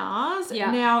is NARS. Yeah.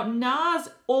 Now, NARS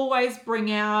always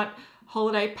bring out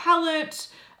holiday palette,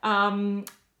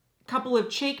 couple of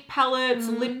cheek palettes,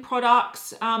 lip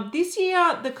products. This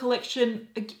year, the collection,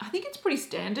 I think it's pretty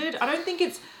standard. I don't think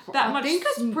it's that much. I think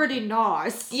it's pretty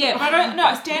nice. Yeah, but I don't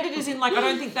know. Standard is in like, I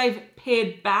don't think they've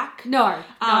pared back. No,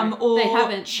 or they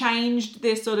haven't changed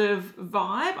their sort of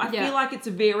vibe. I feel like it's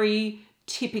very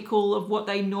typical of what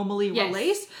they normally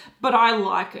release, but I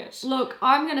like it. Look,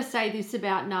 I'm going to say this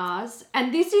about NARS,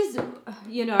 and this is,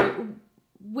 you know,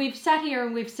 we've sat here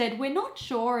and we've said we're not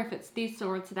sure if it's this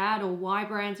or it's that or why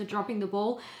brands are dropping the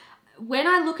ball. When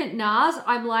I look at NARS,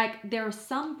 I'm like, there are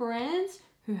some brands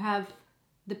who have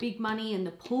the big money and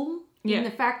the pull in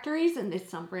the factories, and there's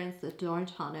some brands that don't,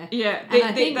 honey. Yeah. And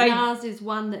I think NARS is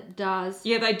one that does.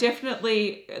 Yeah, they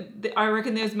definitely, I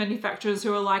reckon there's manufacturers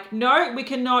who are like, no, we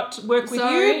cannot work with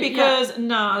you because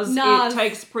NARS, it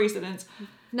takes precedence.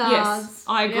 NARS. Yes,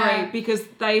 I agree, because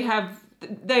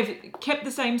they've kept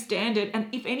the same standard, and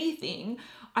if anything,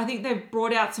 I think they've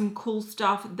brought out some cool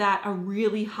stuff that are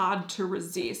really hard to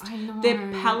resist. I know. Their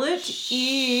palette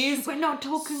is We're not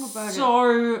talking about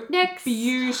so Next.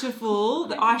 beautiful.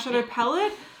 The eyeshadow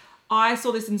palette, I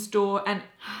saw this in store and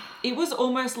it was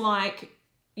almost like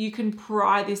you can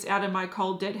pry this out of my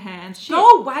cold dead hands.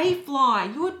 Go away,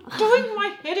 fly. You're doing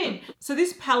my head in. So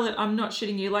this palette, I'm not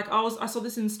shitting you. Like I saw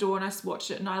this in store and I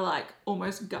swatched it and I like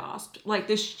almost gasped. Like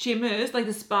the shimmers, like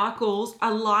the sparkles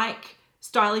are like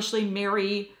Stylishly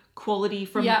Merry quality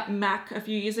from MAC a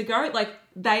few years ago. Like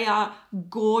they are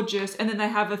gorgeous, and then they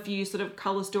have a few sort of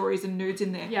color stories and nudes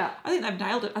in there. Yeah, I think they've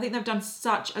nailed it. I think they've done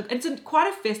quite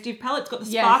a festive palette. It's got the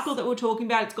sparkle that we're talking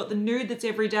about. It's got the nude that's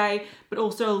everyday, but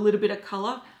also a little bit of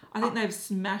color. I think they've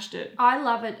smashed it. I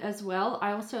love it as well.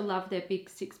 I also love their big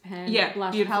 6-pan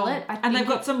blush beautiful. palette. And they've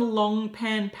got some long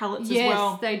pan palettes as well.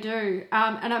 Yes, they do.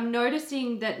 And I'm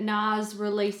noticing that NARS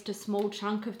released a small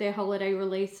chunk of their holiday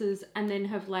releases and then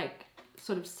have like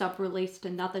sort of sub-released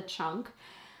another chunk.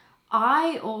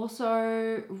 I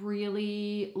also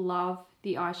really love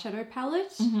the eyeshadow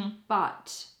palette,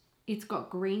 but it's got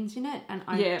greens in it and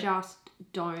I just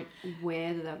don't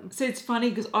wear them. So it's funny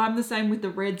because I'm the same with the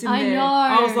reds in I there. know,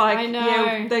 I was like, I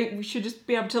know. we should just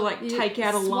be able to like take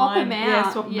out a swap line. Them out.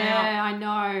 Yeah, swap them out. Yeah, I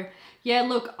know. Yeah,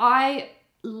 look, I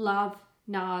love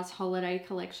NARS holiday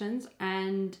collections,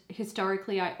 and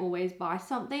historically I always buy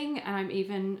something, and I'm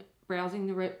even browsing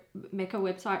the Mecca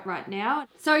website right now.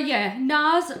 So yeah,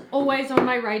 NARS always on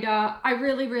my radar. I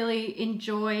really, really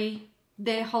enjoy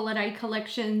their holiday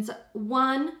collections.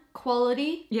 One,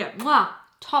 quality. Yeah.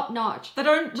 Top notch. They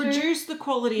don't reduce the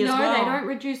quality as well. No, they don't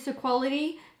reduce the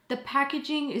quality. The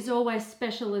packaging is always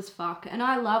special as fuck, and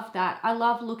I love that. I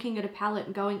love looking at a palette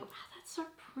and going, wow, that's so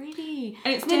pretty.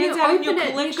 And it stands out in your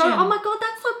collection. And you go, oh my god,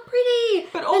 that's so pretty.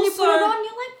 But then also, you put it on,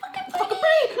 you're like, fucking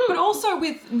pretty. But also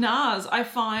with NARS, I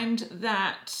find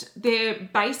that their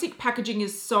basic packaging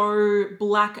is so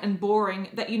black and boring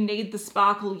that you need the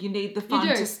sparkle, you need the fun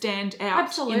to stand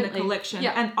out in the collection.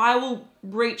 Yep. And I will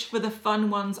reach for the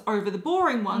fun ones over the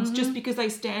boring ones just because they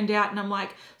stand out and I'm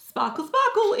like, sparkle,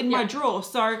 sparkle in my drawer.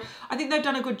 So I think they've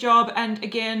done a good job. And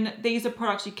again, these are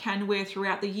products you can wear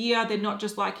throughout the year. They're not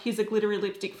just like, here's a glittery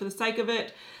lipstick for the sake of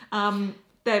it.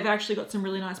 They've actually got some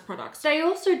really nice products. They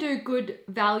also do good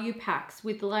value packs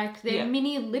with like their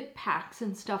mini lip packs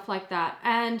and stuff like that.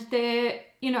 And they're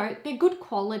good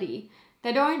quality.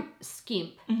 They don't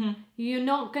skimp. You're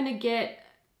not going to get,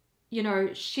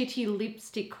 shitty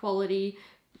lipstick quality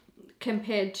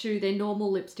compared to their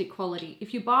normal lipstick quality.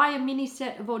 If you buy a mini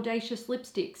set of Audacious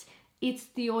lipsticks, it's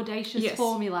the Audacious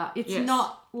formula. It's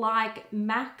not like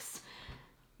Max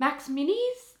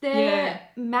Minis. They're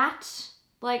matte,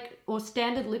 or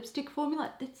standard lipstick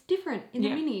formula. It's different in the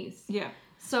minis. Yeah.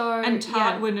 So and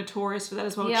Tarte were notorious for that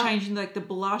as well, changing like the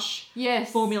blush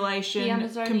formulation, the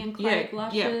Amazonian clay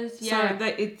blushes. So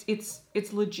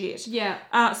it's legit.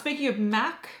 Yeah. Speaking of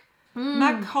MAC.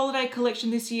 MAC holiday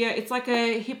collection this year. It's like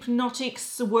a hypnotic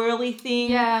swirly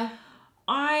thing. Yeah.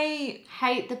 I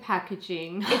hate the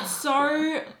packaging. It's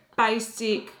so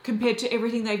basic compared to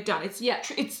everything they've done. It's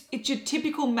your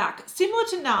typical MAC. Similar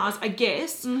to NARS, I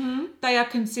guess. They are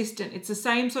consistent. It's the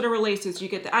same sort of releases. You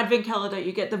get the advent calendar,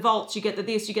 you get the vaults, you get the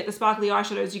this, you get the sparkly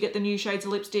eyeshadows, you get the new shades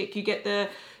of lipstick, you get the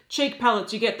cheek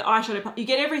palettes, you get the eyeshadow, you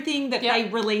get everything that they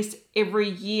release every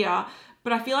year.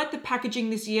 But I feel like the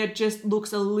packaging this year just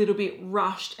looks a little bit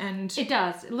rushed and it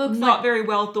does. It looks not like very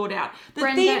well thought out. The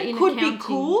Brenda theme could be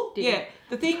cool. did. Yeah.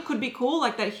 The theme could be cool,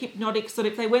 like that hypnotic sort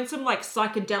of, if they went some like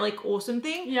psychedelic awesome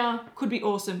thing, could be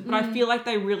awesome. But I feel like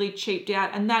they really cheaped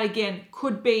out. And that again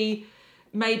could be,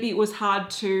 maybe it was hard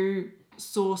to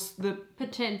source the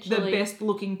potentially best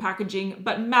looking packaging,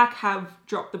 but MAC have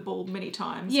dropped the ball many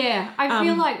times. Yeah, I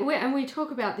feel like, we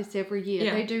talk about this every year.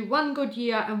 Yeah. They do one good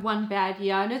year and one bad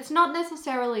year, and it's not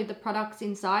necessarily the products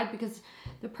inside, because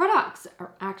the products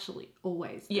are actually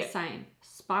always the same.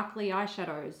 Sparkly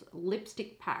eyeshadows,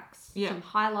 lipstick packs, some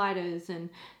highlighters and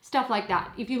stuff like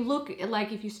that. If you look,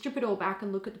 like if you strip it all back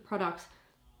and look at the products,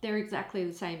 they're exactly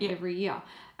the same every year.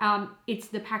 It's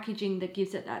the packaging that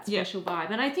gives it that special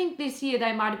vibe. And I think this year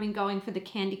they might have been going for the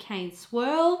candy cane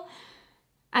swirl,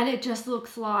 and it just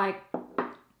looks like...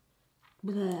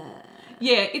 bleh.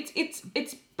 Yeah,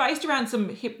 it's based around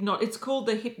some it's called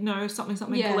the Hypno something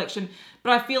collection,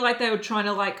 but I feel like they were trying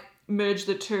to like merge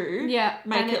the two. Yeah.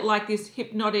 Make it like this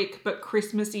hypnotic but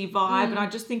Christmassy vibe, and I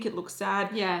just think it looks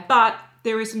sad. Yeah. But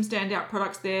there is some standout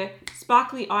products there.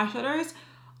 Sparkly eyeshadows.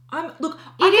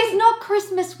 It is not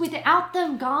Christmas without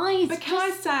them, guys. But can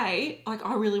I say, like,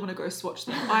 I really want to go swatch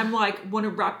them. I'm like, want to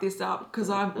wrap this up because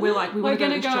we want to go to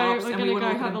the shops and we want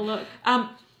to have a look.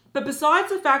 But besides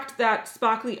the fact that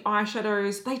sparkly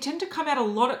eyeshadows, they tend to come out a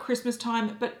lot at Christmas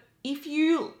time, but if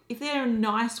they're a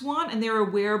nice one and they're a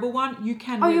wearable one, you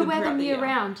can wear them wear them the year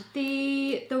round.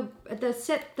 The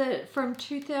set from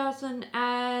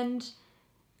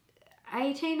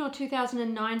 2018 or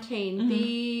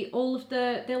 2019, all of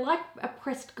they're like a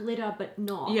pressed glitter but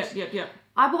not. Yeah.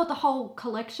 I bought the whole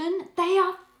collection. They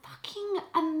are fucking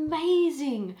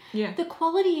amazing. Yeah. The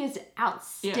quality is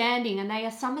outstanding, and they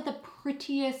are some of the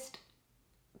prettiest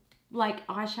like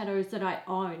eyeshadows that I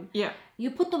own. Yeah.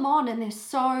 You put them on and they're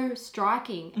so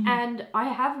striking. And I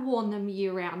have worn them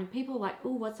year round, and people are like,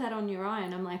 "Oh, what's that on your eye?"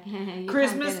 And I'm like,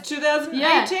 Christmas 2018,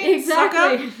 yeah,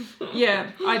 exactly. Sucker.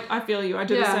 Yeah, I feel you. I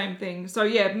do the same thing. So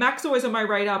yeah, MAC's always on my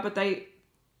radar, but they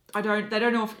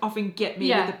don't often get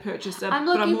me with the purchaser,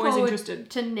 but I'm always interested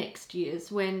to next year's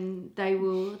when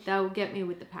they'll get me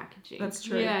with the packaging. That's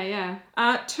true. Yeah.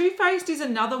 Too Faced is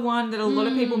another one that a lot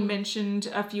of people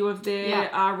mentioned a few of their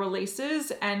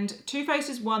releases, and Too Faced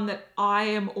is one that I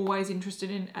am always interested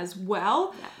in as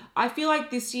well. Yeah. I feel like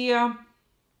this year,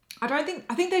 I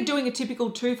think they're doing a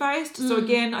typical Too Faced. So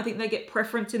again, I think they get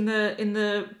preference in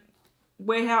the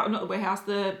warehouse, not the warehouse,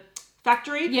 the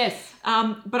factory. Yes.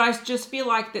 But I just feel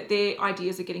like that their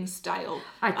ideas are getting stale.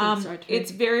 I think so too. It's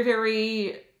very,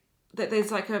 very... that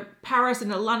there's like a Paris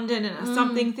and a London and a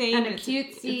something thing. And a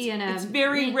cutesy it's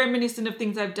very reminiscent of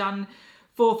things I've done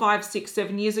 4, 5, 6,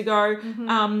 7 years ago.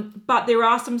 But there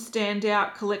are some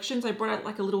standout collections. I brought out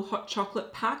like a little hot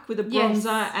chocolate pack with a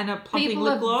bronzer and a plumping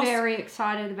lip gloss. People are very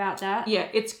excited about that. Yeah,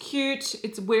 it's cute.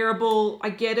 It's wearable. I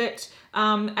get it.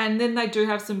 And then they do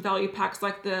have some value packs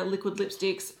like the liquid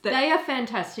lipsticks. They are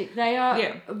fantastic. They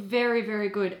are very, very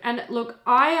good. And look,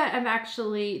 I am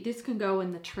actually, this can go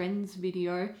in the trends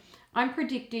video. I'm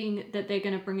predicting that they're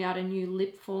going to bring out a new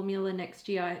lip formula next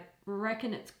year. I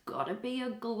reckon it's got to be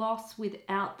a gloss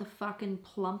without the fucking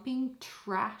plumping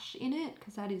trash in it,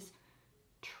 because that is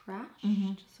trash,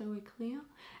 just so we're clear.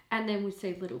 And then we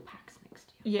see little packs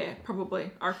next year. Yeah, probably.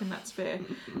 I reckon that's fair.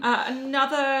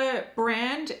 Another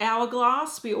brand,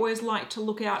 Hourglass, we always like to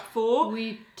look out for.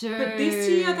 We do. But this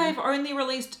year they've only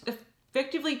released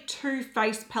effectively 2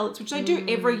 face palettes, which they do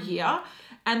every year.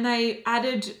 And they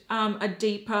added a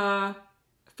deeper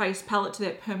face palette to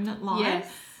their permanent line.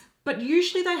 Yes. But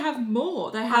usually they have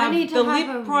more. They have the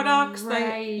lip products.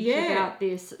 About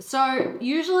this. So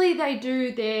usually they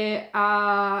do their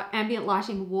ambient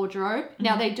lighting wardrobe.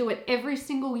 Now they do it every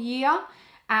single year,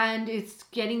 and it's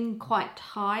getting quite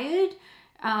tired.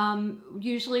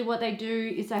 Usually what they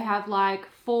do is they have like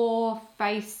 4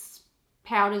 face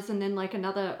powders and then like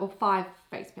another, or 5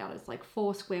 face powders, like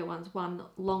 4 square ones, 1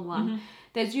 long one.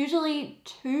 There's usually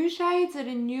 2 shades that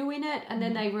are new in it, and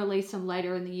then they release them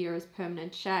later in the year as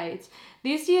permanent shades.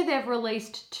 This year they've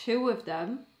released 2 of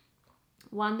them.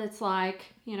 One that's like,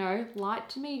 light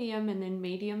to medium, and then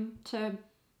medium to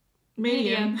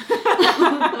medium.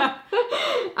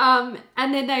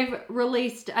 And then they've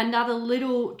released another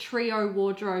little trio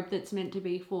wardrobe that's meant to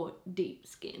be for deep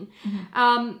skin.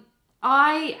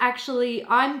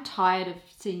 I'm tired of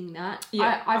seeing that.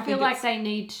 Yeah, I feel like they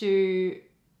need to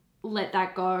let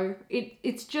that go.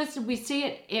 It's just, we see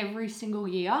it every single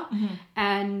year,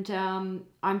 and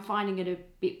I'm finding it a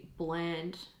bit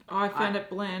bland. I found it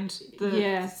bland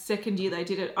the second year they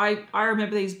did it. I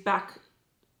remember these back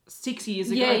 6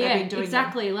 years ago. They've been doing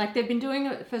exactly. them. Like they've been doing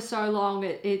it for so long,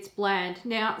 it's bland.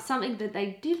 Now, something that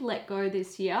they did let go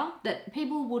this year that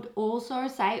people would also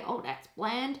say, oh, that's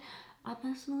bland. I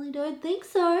personally don't think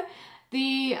so.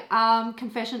 The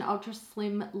Confession Ultra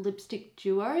Slim Lipstick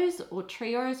Duos or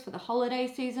Trios for the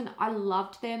holiday season. I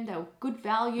loved them. They were good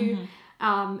value.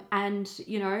 and,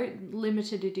 you know,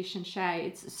 limited edition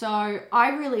shades. So I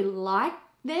really like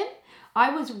them.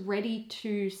 I was ready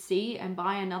to see and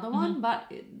buy another one, but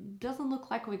it doesn't look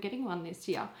like we're getting one this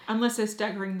year. Unless they're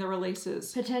staggering the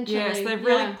releases. Potentially. Yes, they've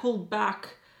really pulled back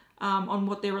on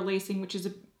what they're releasing, which is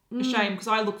a shame because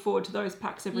I look forward to those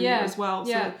packs every year as well.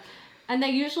 Yeah. So. And they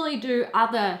usually do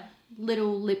other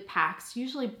little lip packs,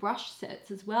 usually brush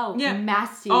sets as well. Yeah.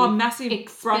 Massive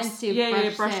expensive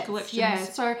brush sets. collections. Yeah,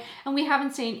 so, and we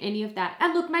haven't seen any of that.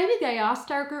 And look, maybe they are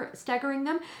staggering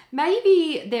them.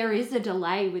 Maybe there is a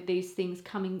delay with these things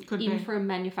coming from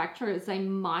manufacturers. They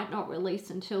might not release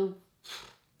until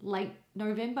late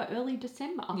November, early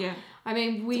December. Yeah. I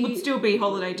mean, it would still be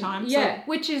holiday time. Yeah, so.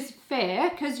 which is fair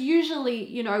because usually,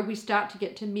 you know, we start to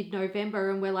get to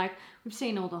mid-November and we're like, we've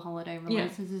seen all the holiday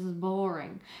releases. Yeah. This is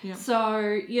boring. Yeah. So,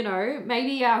 you know,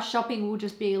 maybe our shopping will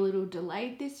just be a little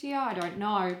delayed this year. I don't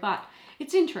know, but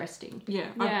it's interesting. Yeah.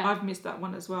 I've missed that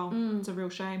one as well. It's a real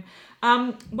shame.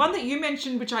 One that you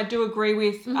mentioned, which I do agree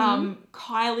with,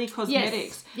 Kylie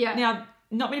Cosmetics. Yes. Yeah. Now,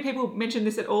 not many people mentioned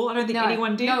this at all. I don't think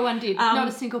anyone did. No one did. Not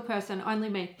a single person. Only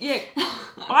me. Yeah.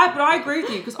 But I agree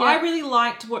with you because I really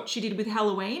liked what she did with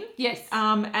Halloween. Yes.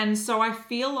 And so I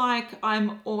feel like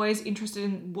I'm always interested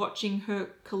in watching her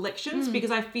collections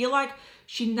because I feel like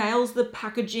she nails the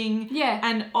packaging. Yeah.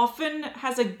 And often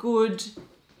has a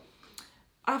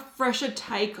fresher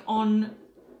take on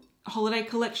holiday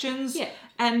collections. Yeah.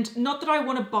 And not that I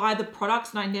want to buy the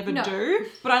products, and I never do,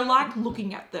 but I like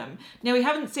looking at them. Now, we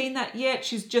haven't seen that yet.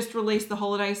 She's just released the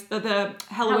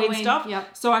Halloween stuff.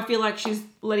 Yep. So I feel like she's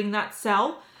letting that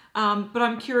sell. But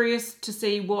I'm curious to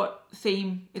see what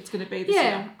theme it's going to be this year.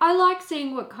 Yeah, I like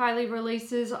seeing what Kylie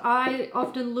releases. I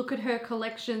often look at her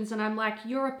collections and I'm like,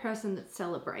 you're a person that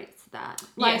celebrates that.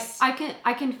 Like, yes. I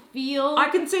can feel... I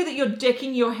can see that you're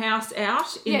decking your house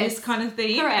out in this kind of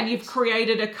theme. Correct. And you've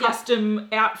created a custom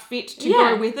outfit to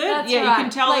go with it. That's you right. can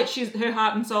tell that her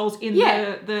heart and soul's in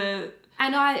the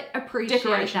and I appreciate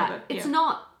decoration that. of it. It's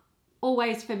not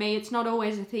always for me. It's not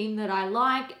always a theme that I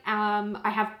like. I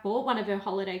have bought one of her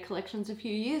holiday collections a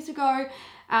few years ago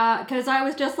because I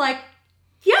was just like,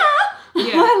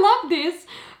 I love this.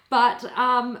 But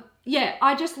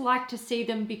I just like to see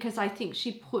them because I think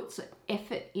she puts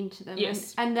effort into them.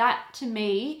 Yes. And that to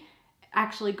me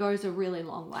actually goes a really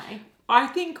long way. I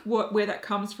think where that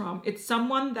comes from, it's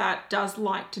someone that does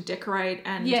like to decorate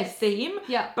and theme.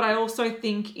 Yeah. But I also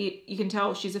think you can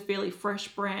tell she's a fairly fresh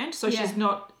brand. So she's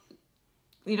not,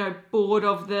 bored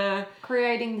of the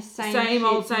creating the same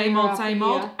old.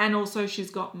 And also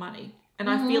she's got money. And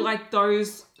I feel like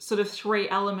those sort of three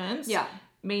elements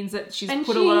means that she's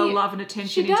put a lot of love and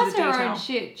attention into the detail. She does her own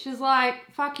shit. She's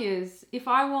like, fuck yous. If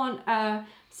I want a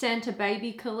Santa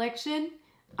baby collection,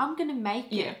 I'm going to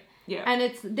make it. Yeah.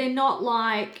 And they're not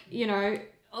like, we don't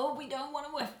want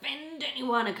to offend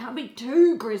anyone. It can't be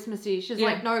too Christmassy. She's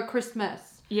like, no,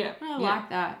 Christmas. Yeah. I like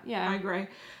that. Yeah. I agree.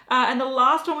 And the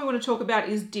last one we want to talk about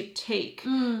is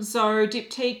Diptyque. So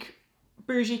Diptyque,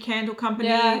 bougie candle company,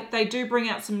 they do bring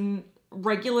out some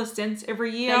regular scents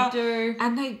every year. They do.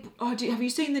 And have you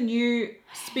seen the new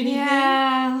spinny thing?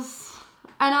 Yes.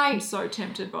 And I'm so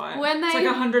tempted by it. It's like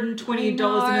 $120 in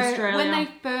Australia. When they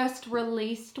first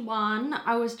released one,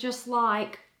 I was just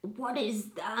like, what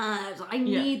is that? I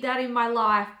need that in my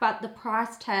life. But the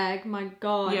price tag, my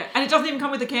God. Yeah, and it doesn't even come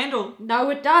with a candle.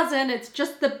 No, it doesn't. It's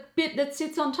just the bit that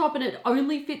sits on top, and it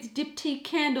only fits Diptyque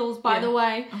candles, by the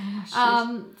way.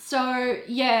 Oh, so,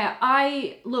 yeah,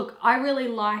 I really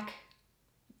like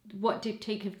what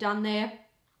Diptyque have done there.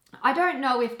 I don't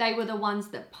know if they were the ones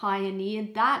that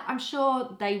pioneered that. I'm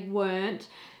sure they weren't.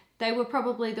 They were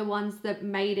probably the ones that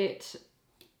made it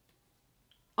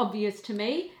obvious to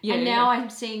me. And now I'm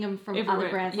seeing them from other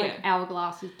brands, like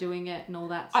Hourglass is doing it and all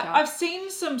that stuff. I've seen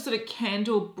some sort of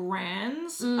candle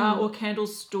brands or candle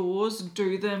stores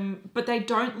do them, but they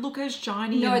don't look as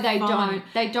shiny and they fun. don't.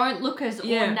 They don't look as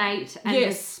ornate and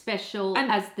as special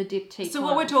as the Diptyque So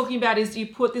what we're talking about is you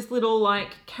put this little like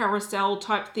carousel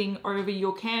type thing over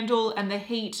your candle and the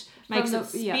heat makes it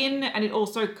spin and it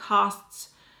also casts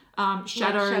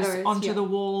shadows onto the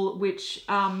wall, which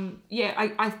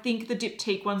I think the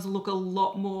Diptyque ones look a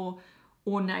lot more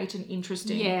ornate and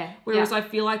interesting. Whereas I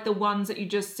feel like the ones that you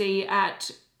just see at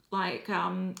like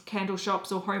candle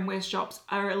shops or homeware shops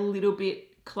are a little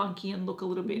bit clunky and look a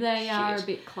little bit They are a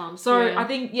bit clumsy. So I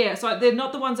think so they're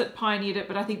not the ones that pioneered it,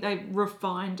 but I think they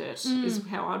refined it is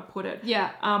how I'd put it.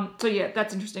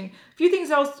 That's interesting. A few things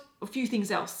else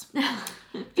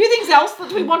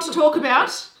that we want to talk about.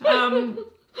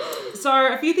 So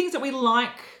a few things that we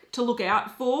like to look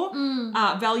out for.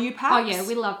 Value packs. Oh yeah,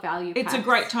 we love value packs. It's a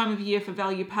great time of year for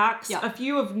value packs. Yep. A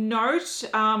few of note, so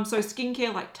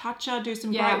skincare like Tatcha do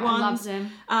some great I ones.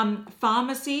 love them.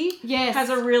 Pharmacy Yes. has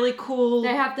a really cool...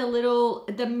 They have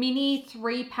the mini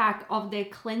 3-pack of their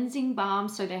cleansing balm,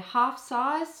 so they're half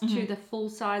size to the full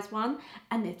size one,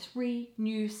 and they're 3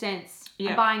 new scents. Yeah.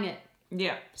 I'm buying it.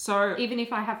 Yeah, so... Even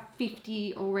if I have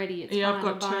 50 already, it's fine. I've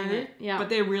got I'm buying 2, it. Yeah. but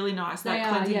they're really nice. That They are,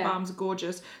 cleansing yeah. balm's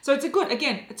gorgeous. So it's a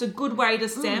good way to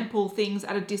sample things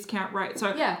at a discount rate.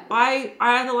 So Yeah. I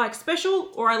either like special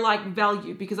or I like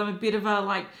value because I'm a bit of a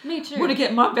like... Me too. Want to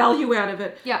get my value out of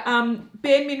it. Yeah.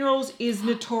 Bare Minerals is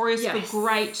notorious Yes. for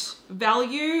great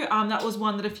value. That was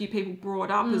one that a few people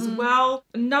brought up as well.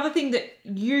 Another thing that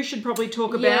you should probably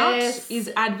talk about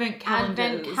is Advent calendars.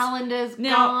 Advent calendars,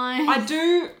 Now, guys. I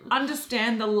do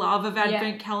understand the love of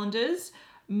Advent calendars.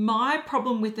 My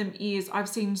problem with them is I've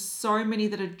seen so many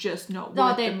that are just not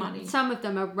worth the money. Some of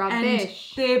them are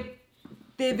rubbish. And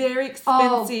they're very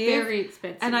expensive. Oh, very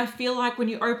expensive. And I feel like when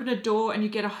you open a door and you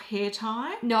get a hair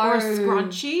tie No. or a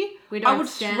scrunchie, We don't I would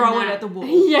stand throw it that. at the wall.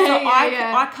 Yeah, so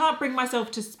yeah. I can't bring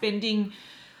myself to spending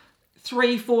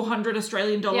 $300-400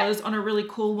 Australian dollars on a really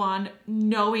cool one,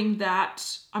 knowing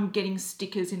that I'm getting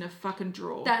stickers in a fucking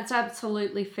drawer. That's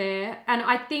absolutely fair. And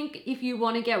I think if you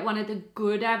want to get one of the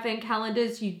good Advent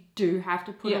calendars, you do have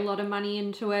to put a lot of money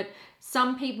into it.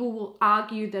 Some people will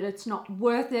argue that it's not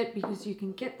worth it because you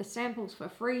can get the samples for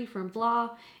free from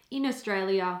blah. In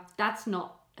Australia, that's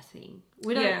not a thing.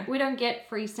 We don't get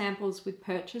free samples with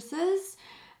purchases.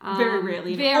 Very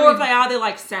rarely. Or if they are, they're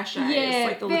like sachets. Yeah,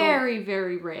 like the very,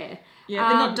 very rare. Yeah,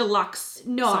 they're not deluxe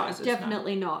sizes.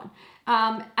 Definitely not.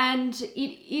 And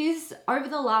it is, over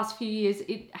the last few years,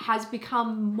 it has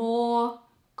become more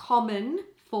common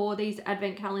for these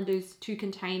Advent calendars to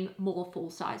contain more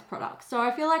full-size products. So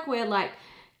I feel like we're like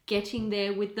getting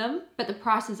there with them, but the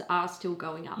prices are still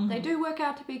going up. They do work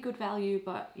out to be good value,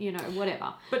 but you know,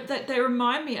 whatever. But they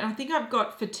remind me, and I think I've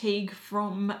got fatigue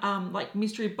from like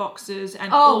mystery boxes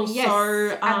and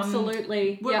yes,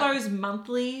 absolutely. What are those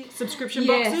monthly subscription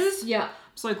boxes? Yeah. I'm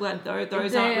so glad though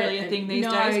those aren't really a thing these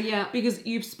days. Yeah. Because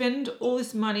you spend all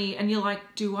this money and you're like,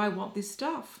 do I want this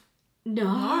stuff? No,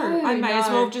 I may as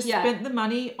well have just spent the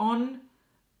money on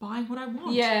buying what I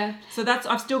want. Yeah. So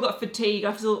I've still got fatigue.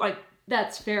 I feel like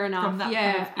that's fair enough. From that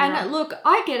yeah. kind of era. And look,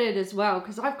 I get it as well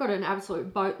because I've got an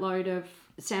absolute boatload of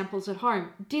samples at home.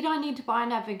 Did I need to buy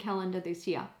an Advent calendar this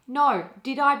year? No.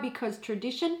 Did I because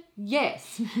tradition?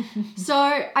 Yes. So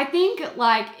I think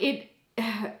like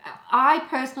I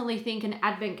personally think an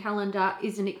Advent calendar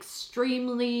is an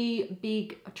extremely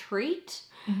big treat.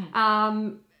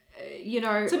 You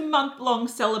know, it's a month-long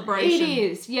celebration. It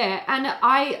is, yeah. And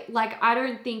I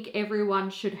don't think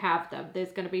everyone should have them.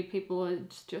 There's going to be people who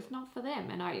it's just not for them,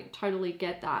 and I totally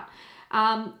get that.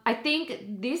 I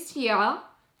think this year,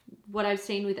 what I've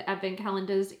seen with Advent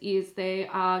calendars is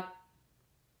they're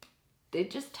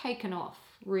just taken off,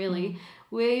 really.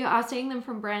 We are seeing them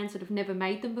from brands that have never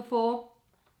made them before.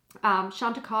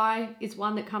 Chantecaille is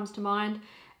one that comes to mind,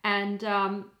 and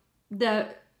the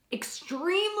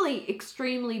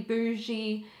extremely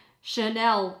bougie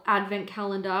Chanel Advent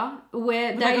calendar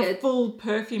where with like a full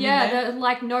perfume in there.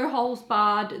 Like no holes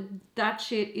barred. That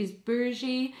shit is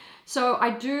bougie. So I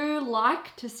do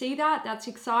like to see that. That's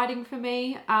exciting for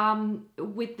me.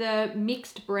 With the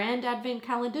mixed brand Advent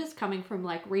calendars coming from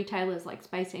like retailers like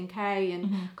Space NK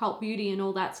and Cult Beauty and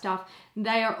all that stuff,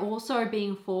 they are also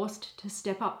being forced to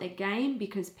step up their game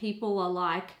because people are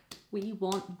like, we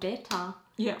want better.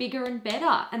 Yeah. Bigger and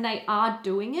better, and they are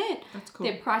doing it. That's cool.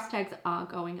 Their price tags are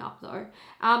going up though,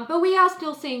 but we are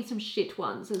still seeing some shit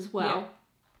ones as well.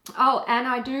 Yeah. Oh, and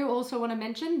I do also want to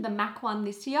mention the MAC one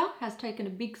this year has taken a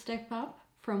big step up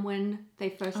from when they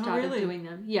first started doing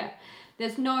them. Yeah,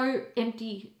 there's no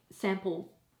empty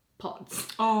sample pods.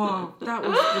 Oh, that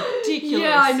was ridiculous.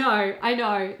 Yeah, I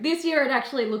know. This year it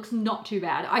actually looks not too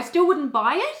bad. I still wouldn't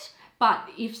buy it. But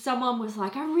if someone was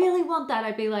like, I really want that,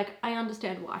 I'd be like, I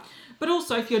understand why. But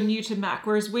also if you're new to MAC,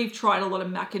 whereas we've tried a lot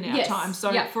of MAC in our time,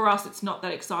 so for us it's not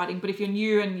that exciting. But if you're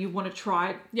new and you want to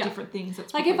try different things,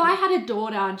 that's like if I had a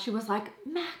daughter and she was like,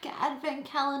 MAC Advent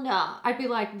calendar, I'd be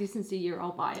like, this is the year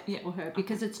I'll buy it for her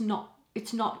because it's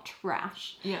not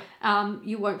trash. Yeah.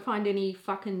 You won't find any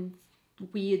fucking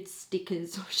weird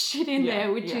stickers or shit in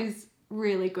there, which is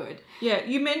really good. Yeah,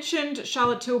 you mentioned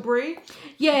Charlotte Tilbury.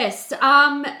 Yes,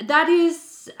 that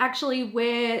is actually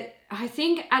where I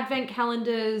think Advent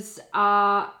calendars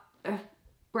are,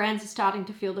 brands are starting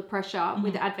to feel the pressure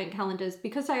with Advent calendars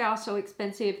because they are so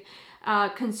expensive.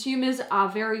 consumers are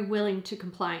very willing to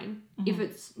complain if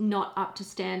it's not up to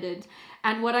standard.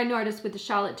 And what I noticed with the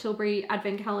Charlotte Tilbury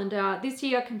Advent Calendar this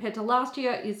year compared to last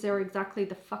year is they're exactly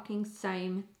the fucking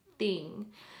same thing.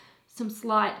 Some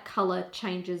slight color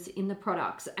changes in the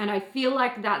products. And I feel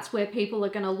like that's where people are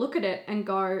going to look at it and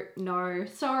go, no,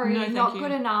 sorry, No, not you.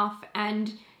 good enough.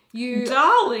 And you...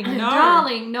 Darling, no.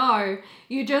 Darling, no.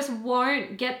 You just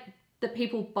won't get the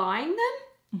people buying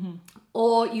them,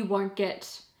 or you won't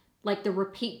get like the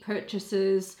repeat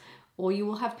purchases, or you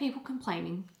will have people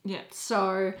complaining. Yeah.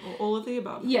 So... all of the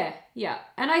above. Yeah.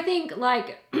 And I think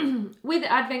like with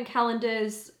Advent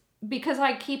calendars... because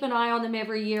I keep an eye on them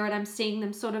every year and I'm seeing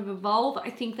them sort of evolve,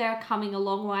 I think they're coming a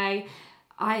long way.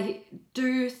 I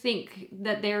do think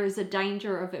that there is a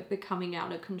danger of it becoming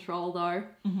out of control though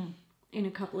in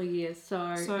a couple of years.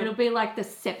 So it'll be like the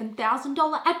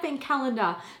 $7,000 Advent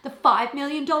calendar, the $5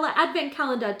 million Advent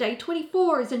calendar, day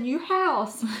 24 is a new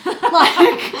house.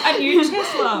 Like a new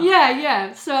Tesla.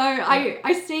 Yeah. So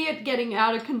I see it getting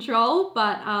out of control,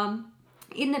 but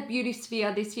in the beauty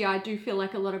sphere this year, I do feel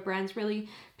like a lot of brands really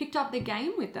picked up the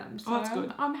game with them. So that's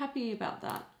good. I'm happy about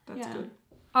that. That's good.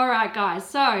 All right, guys.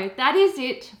 So that is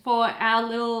it for our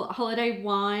little holiday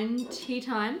wine tea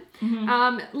time.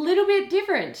 Little bit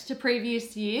different to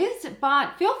previous years,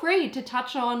 but feel free to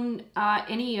touch on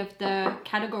any of the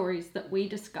categories that we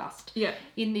discussed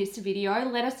in this video.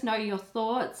 Let us know your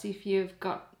thoughts if you've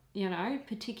got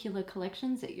particular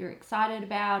collections that you're excited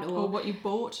about, or what you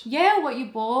bought. Yeah, what you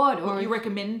bought, or what you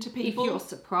recommend to people. If you're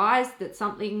surprised that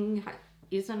something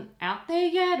isn't out there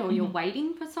yet, or you're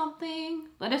waiting for something,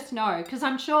 let us know. Because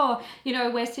I'm sure,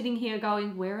 we're sitting here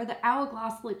going, where are the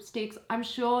Hourglass lipsticks? I'm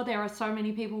sure there are so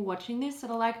many people watching this that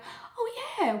are like, oh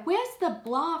yeah, where's the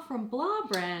blah from blah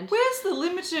brand? Where's the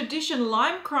limited edition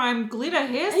Lime Crime glitter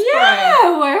hairspray?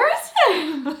 Yeah, where is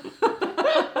it?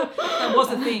 That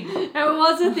was a thing. It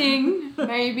was a thing.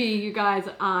 Maybe you guys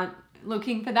aren't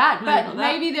looking for that, but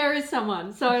maybe there is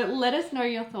someone. So let us know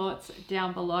your thoughts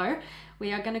down below.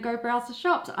 We are going to go browse the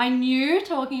shops. I knew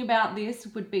talking about this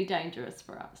would be dangerous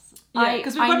for us. Yeah,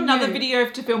 because we've got another video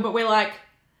to film, but we're like,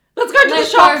 let's go to the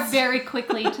shops. Let's go very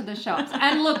quickly to the shops.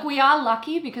 And look, we are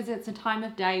lucky because it's a time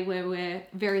of day where we're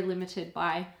very limited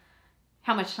by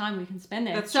how much time we can spend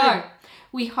there. That's true.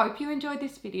 We hope you enjoyed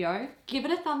this video. Give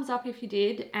it a thumbs up if you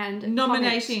did. And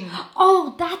nominating. Comment.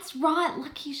 Oh, that's right.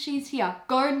 Lucky she's here.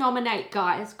 Go nominate,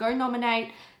 guys. Go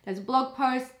nominate. There's a blog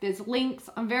post. There's links.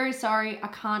 I'm very sorry. I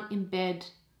can't embed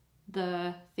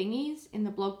the thingies in the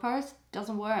blog post.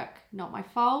 Doesn't work. Not my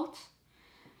fault.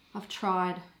 I've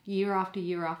tried year after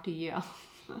year after year.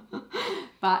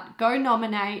 But go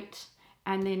nominate.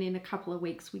 And then in a couple of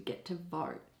weeks, we get to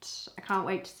vote. I can't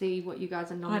wait to see what you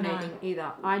guys are nominating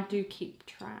either. I do keep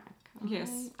track. Okay?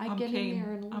 Yes, I'm keen. In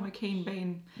there and I'm a keen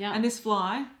bean. Yeah. And this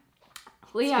fly,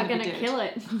 we are going to kill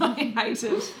it. I hate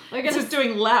it. It's just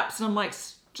doing laps and I'm like,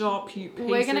 stop, you piece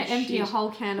We're going to of empty shit. a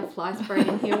whole can of fly spray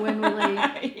in here when we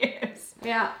leave. Yes.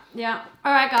 Yeah.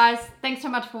 All right, guys. Thanks so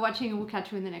much for watching and we'll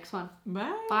catch you in the next one.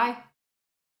 Bye. Bye.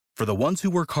 For the ones who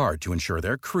work hard to ensure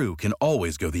their crew can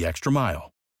always go the extra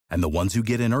mile, and the ones who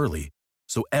get in early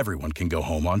so everyone can go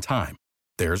home on time,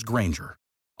 there's Grainger,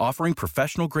 offering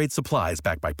professional-grade supplies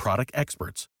backed by product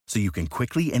experts so you can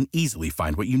quickly and easily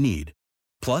find what you need.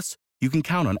 Plus, you can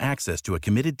count on access to a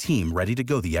committed team ready to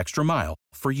go the extra mile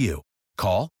for you.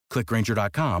 Call, click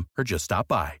Grainger.com, or just stop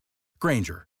by.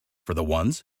 Grainger, for the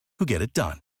ones who get it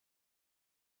done.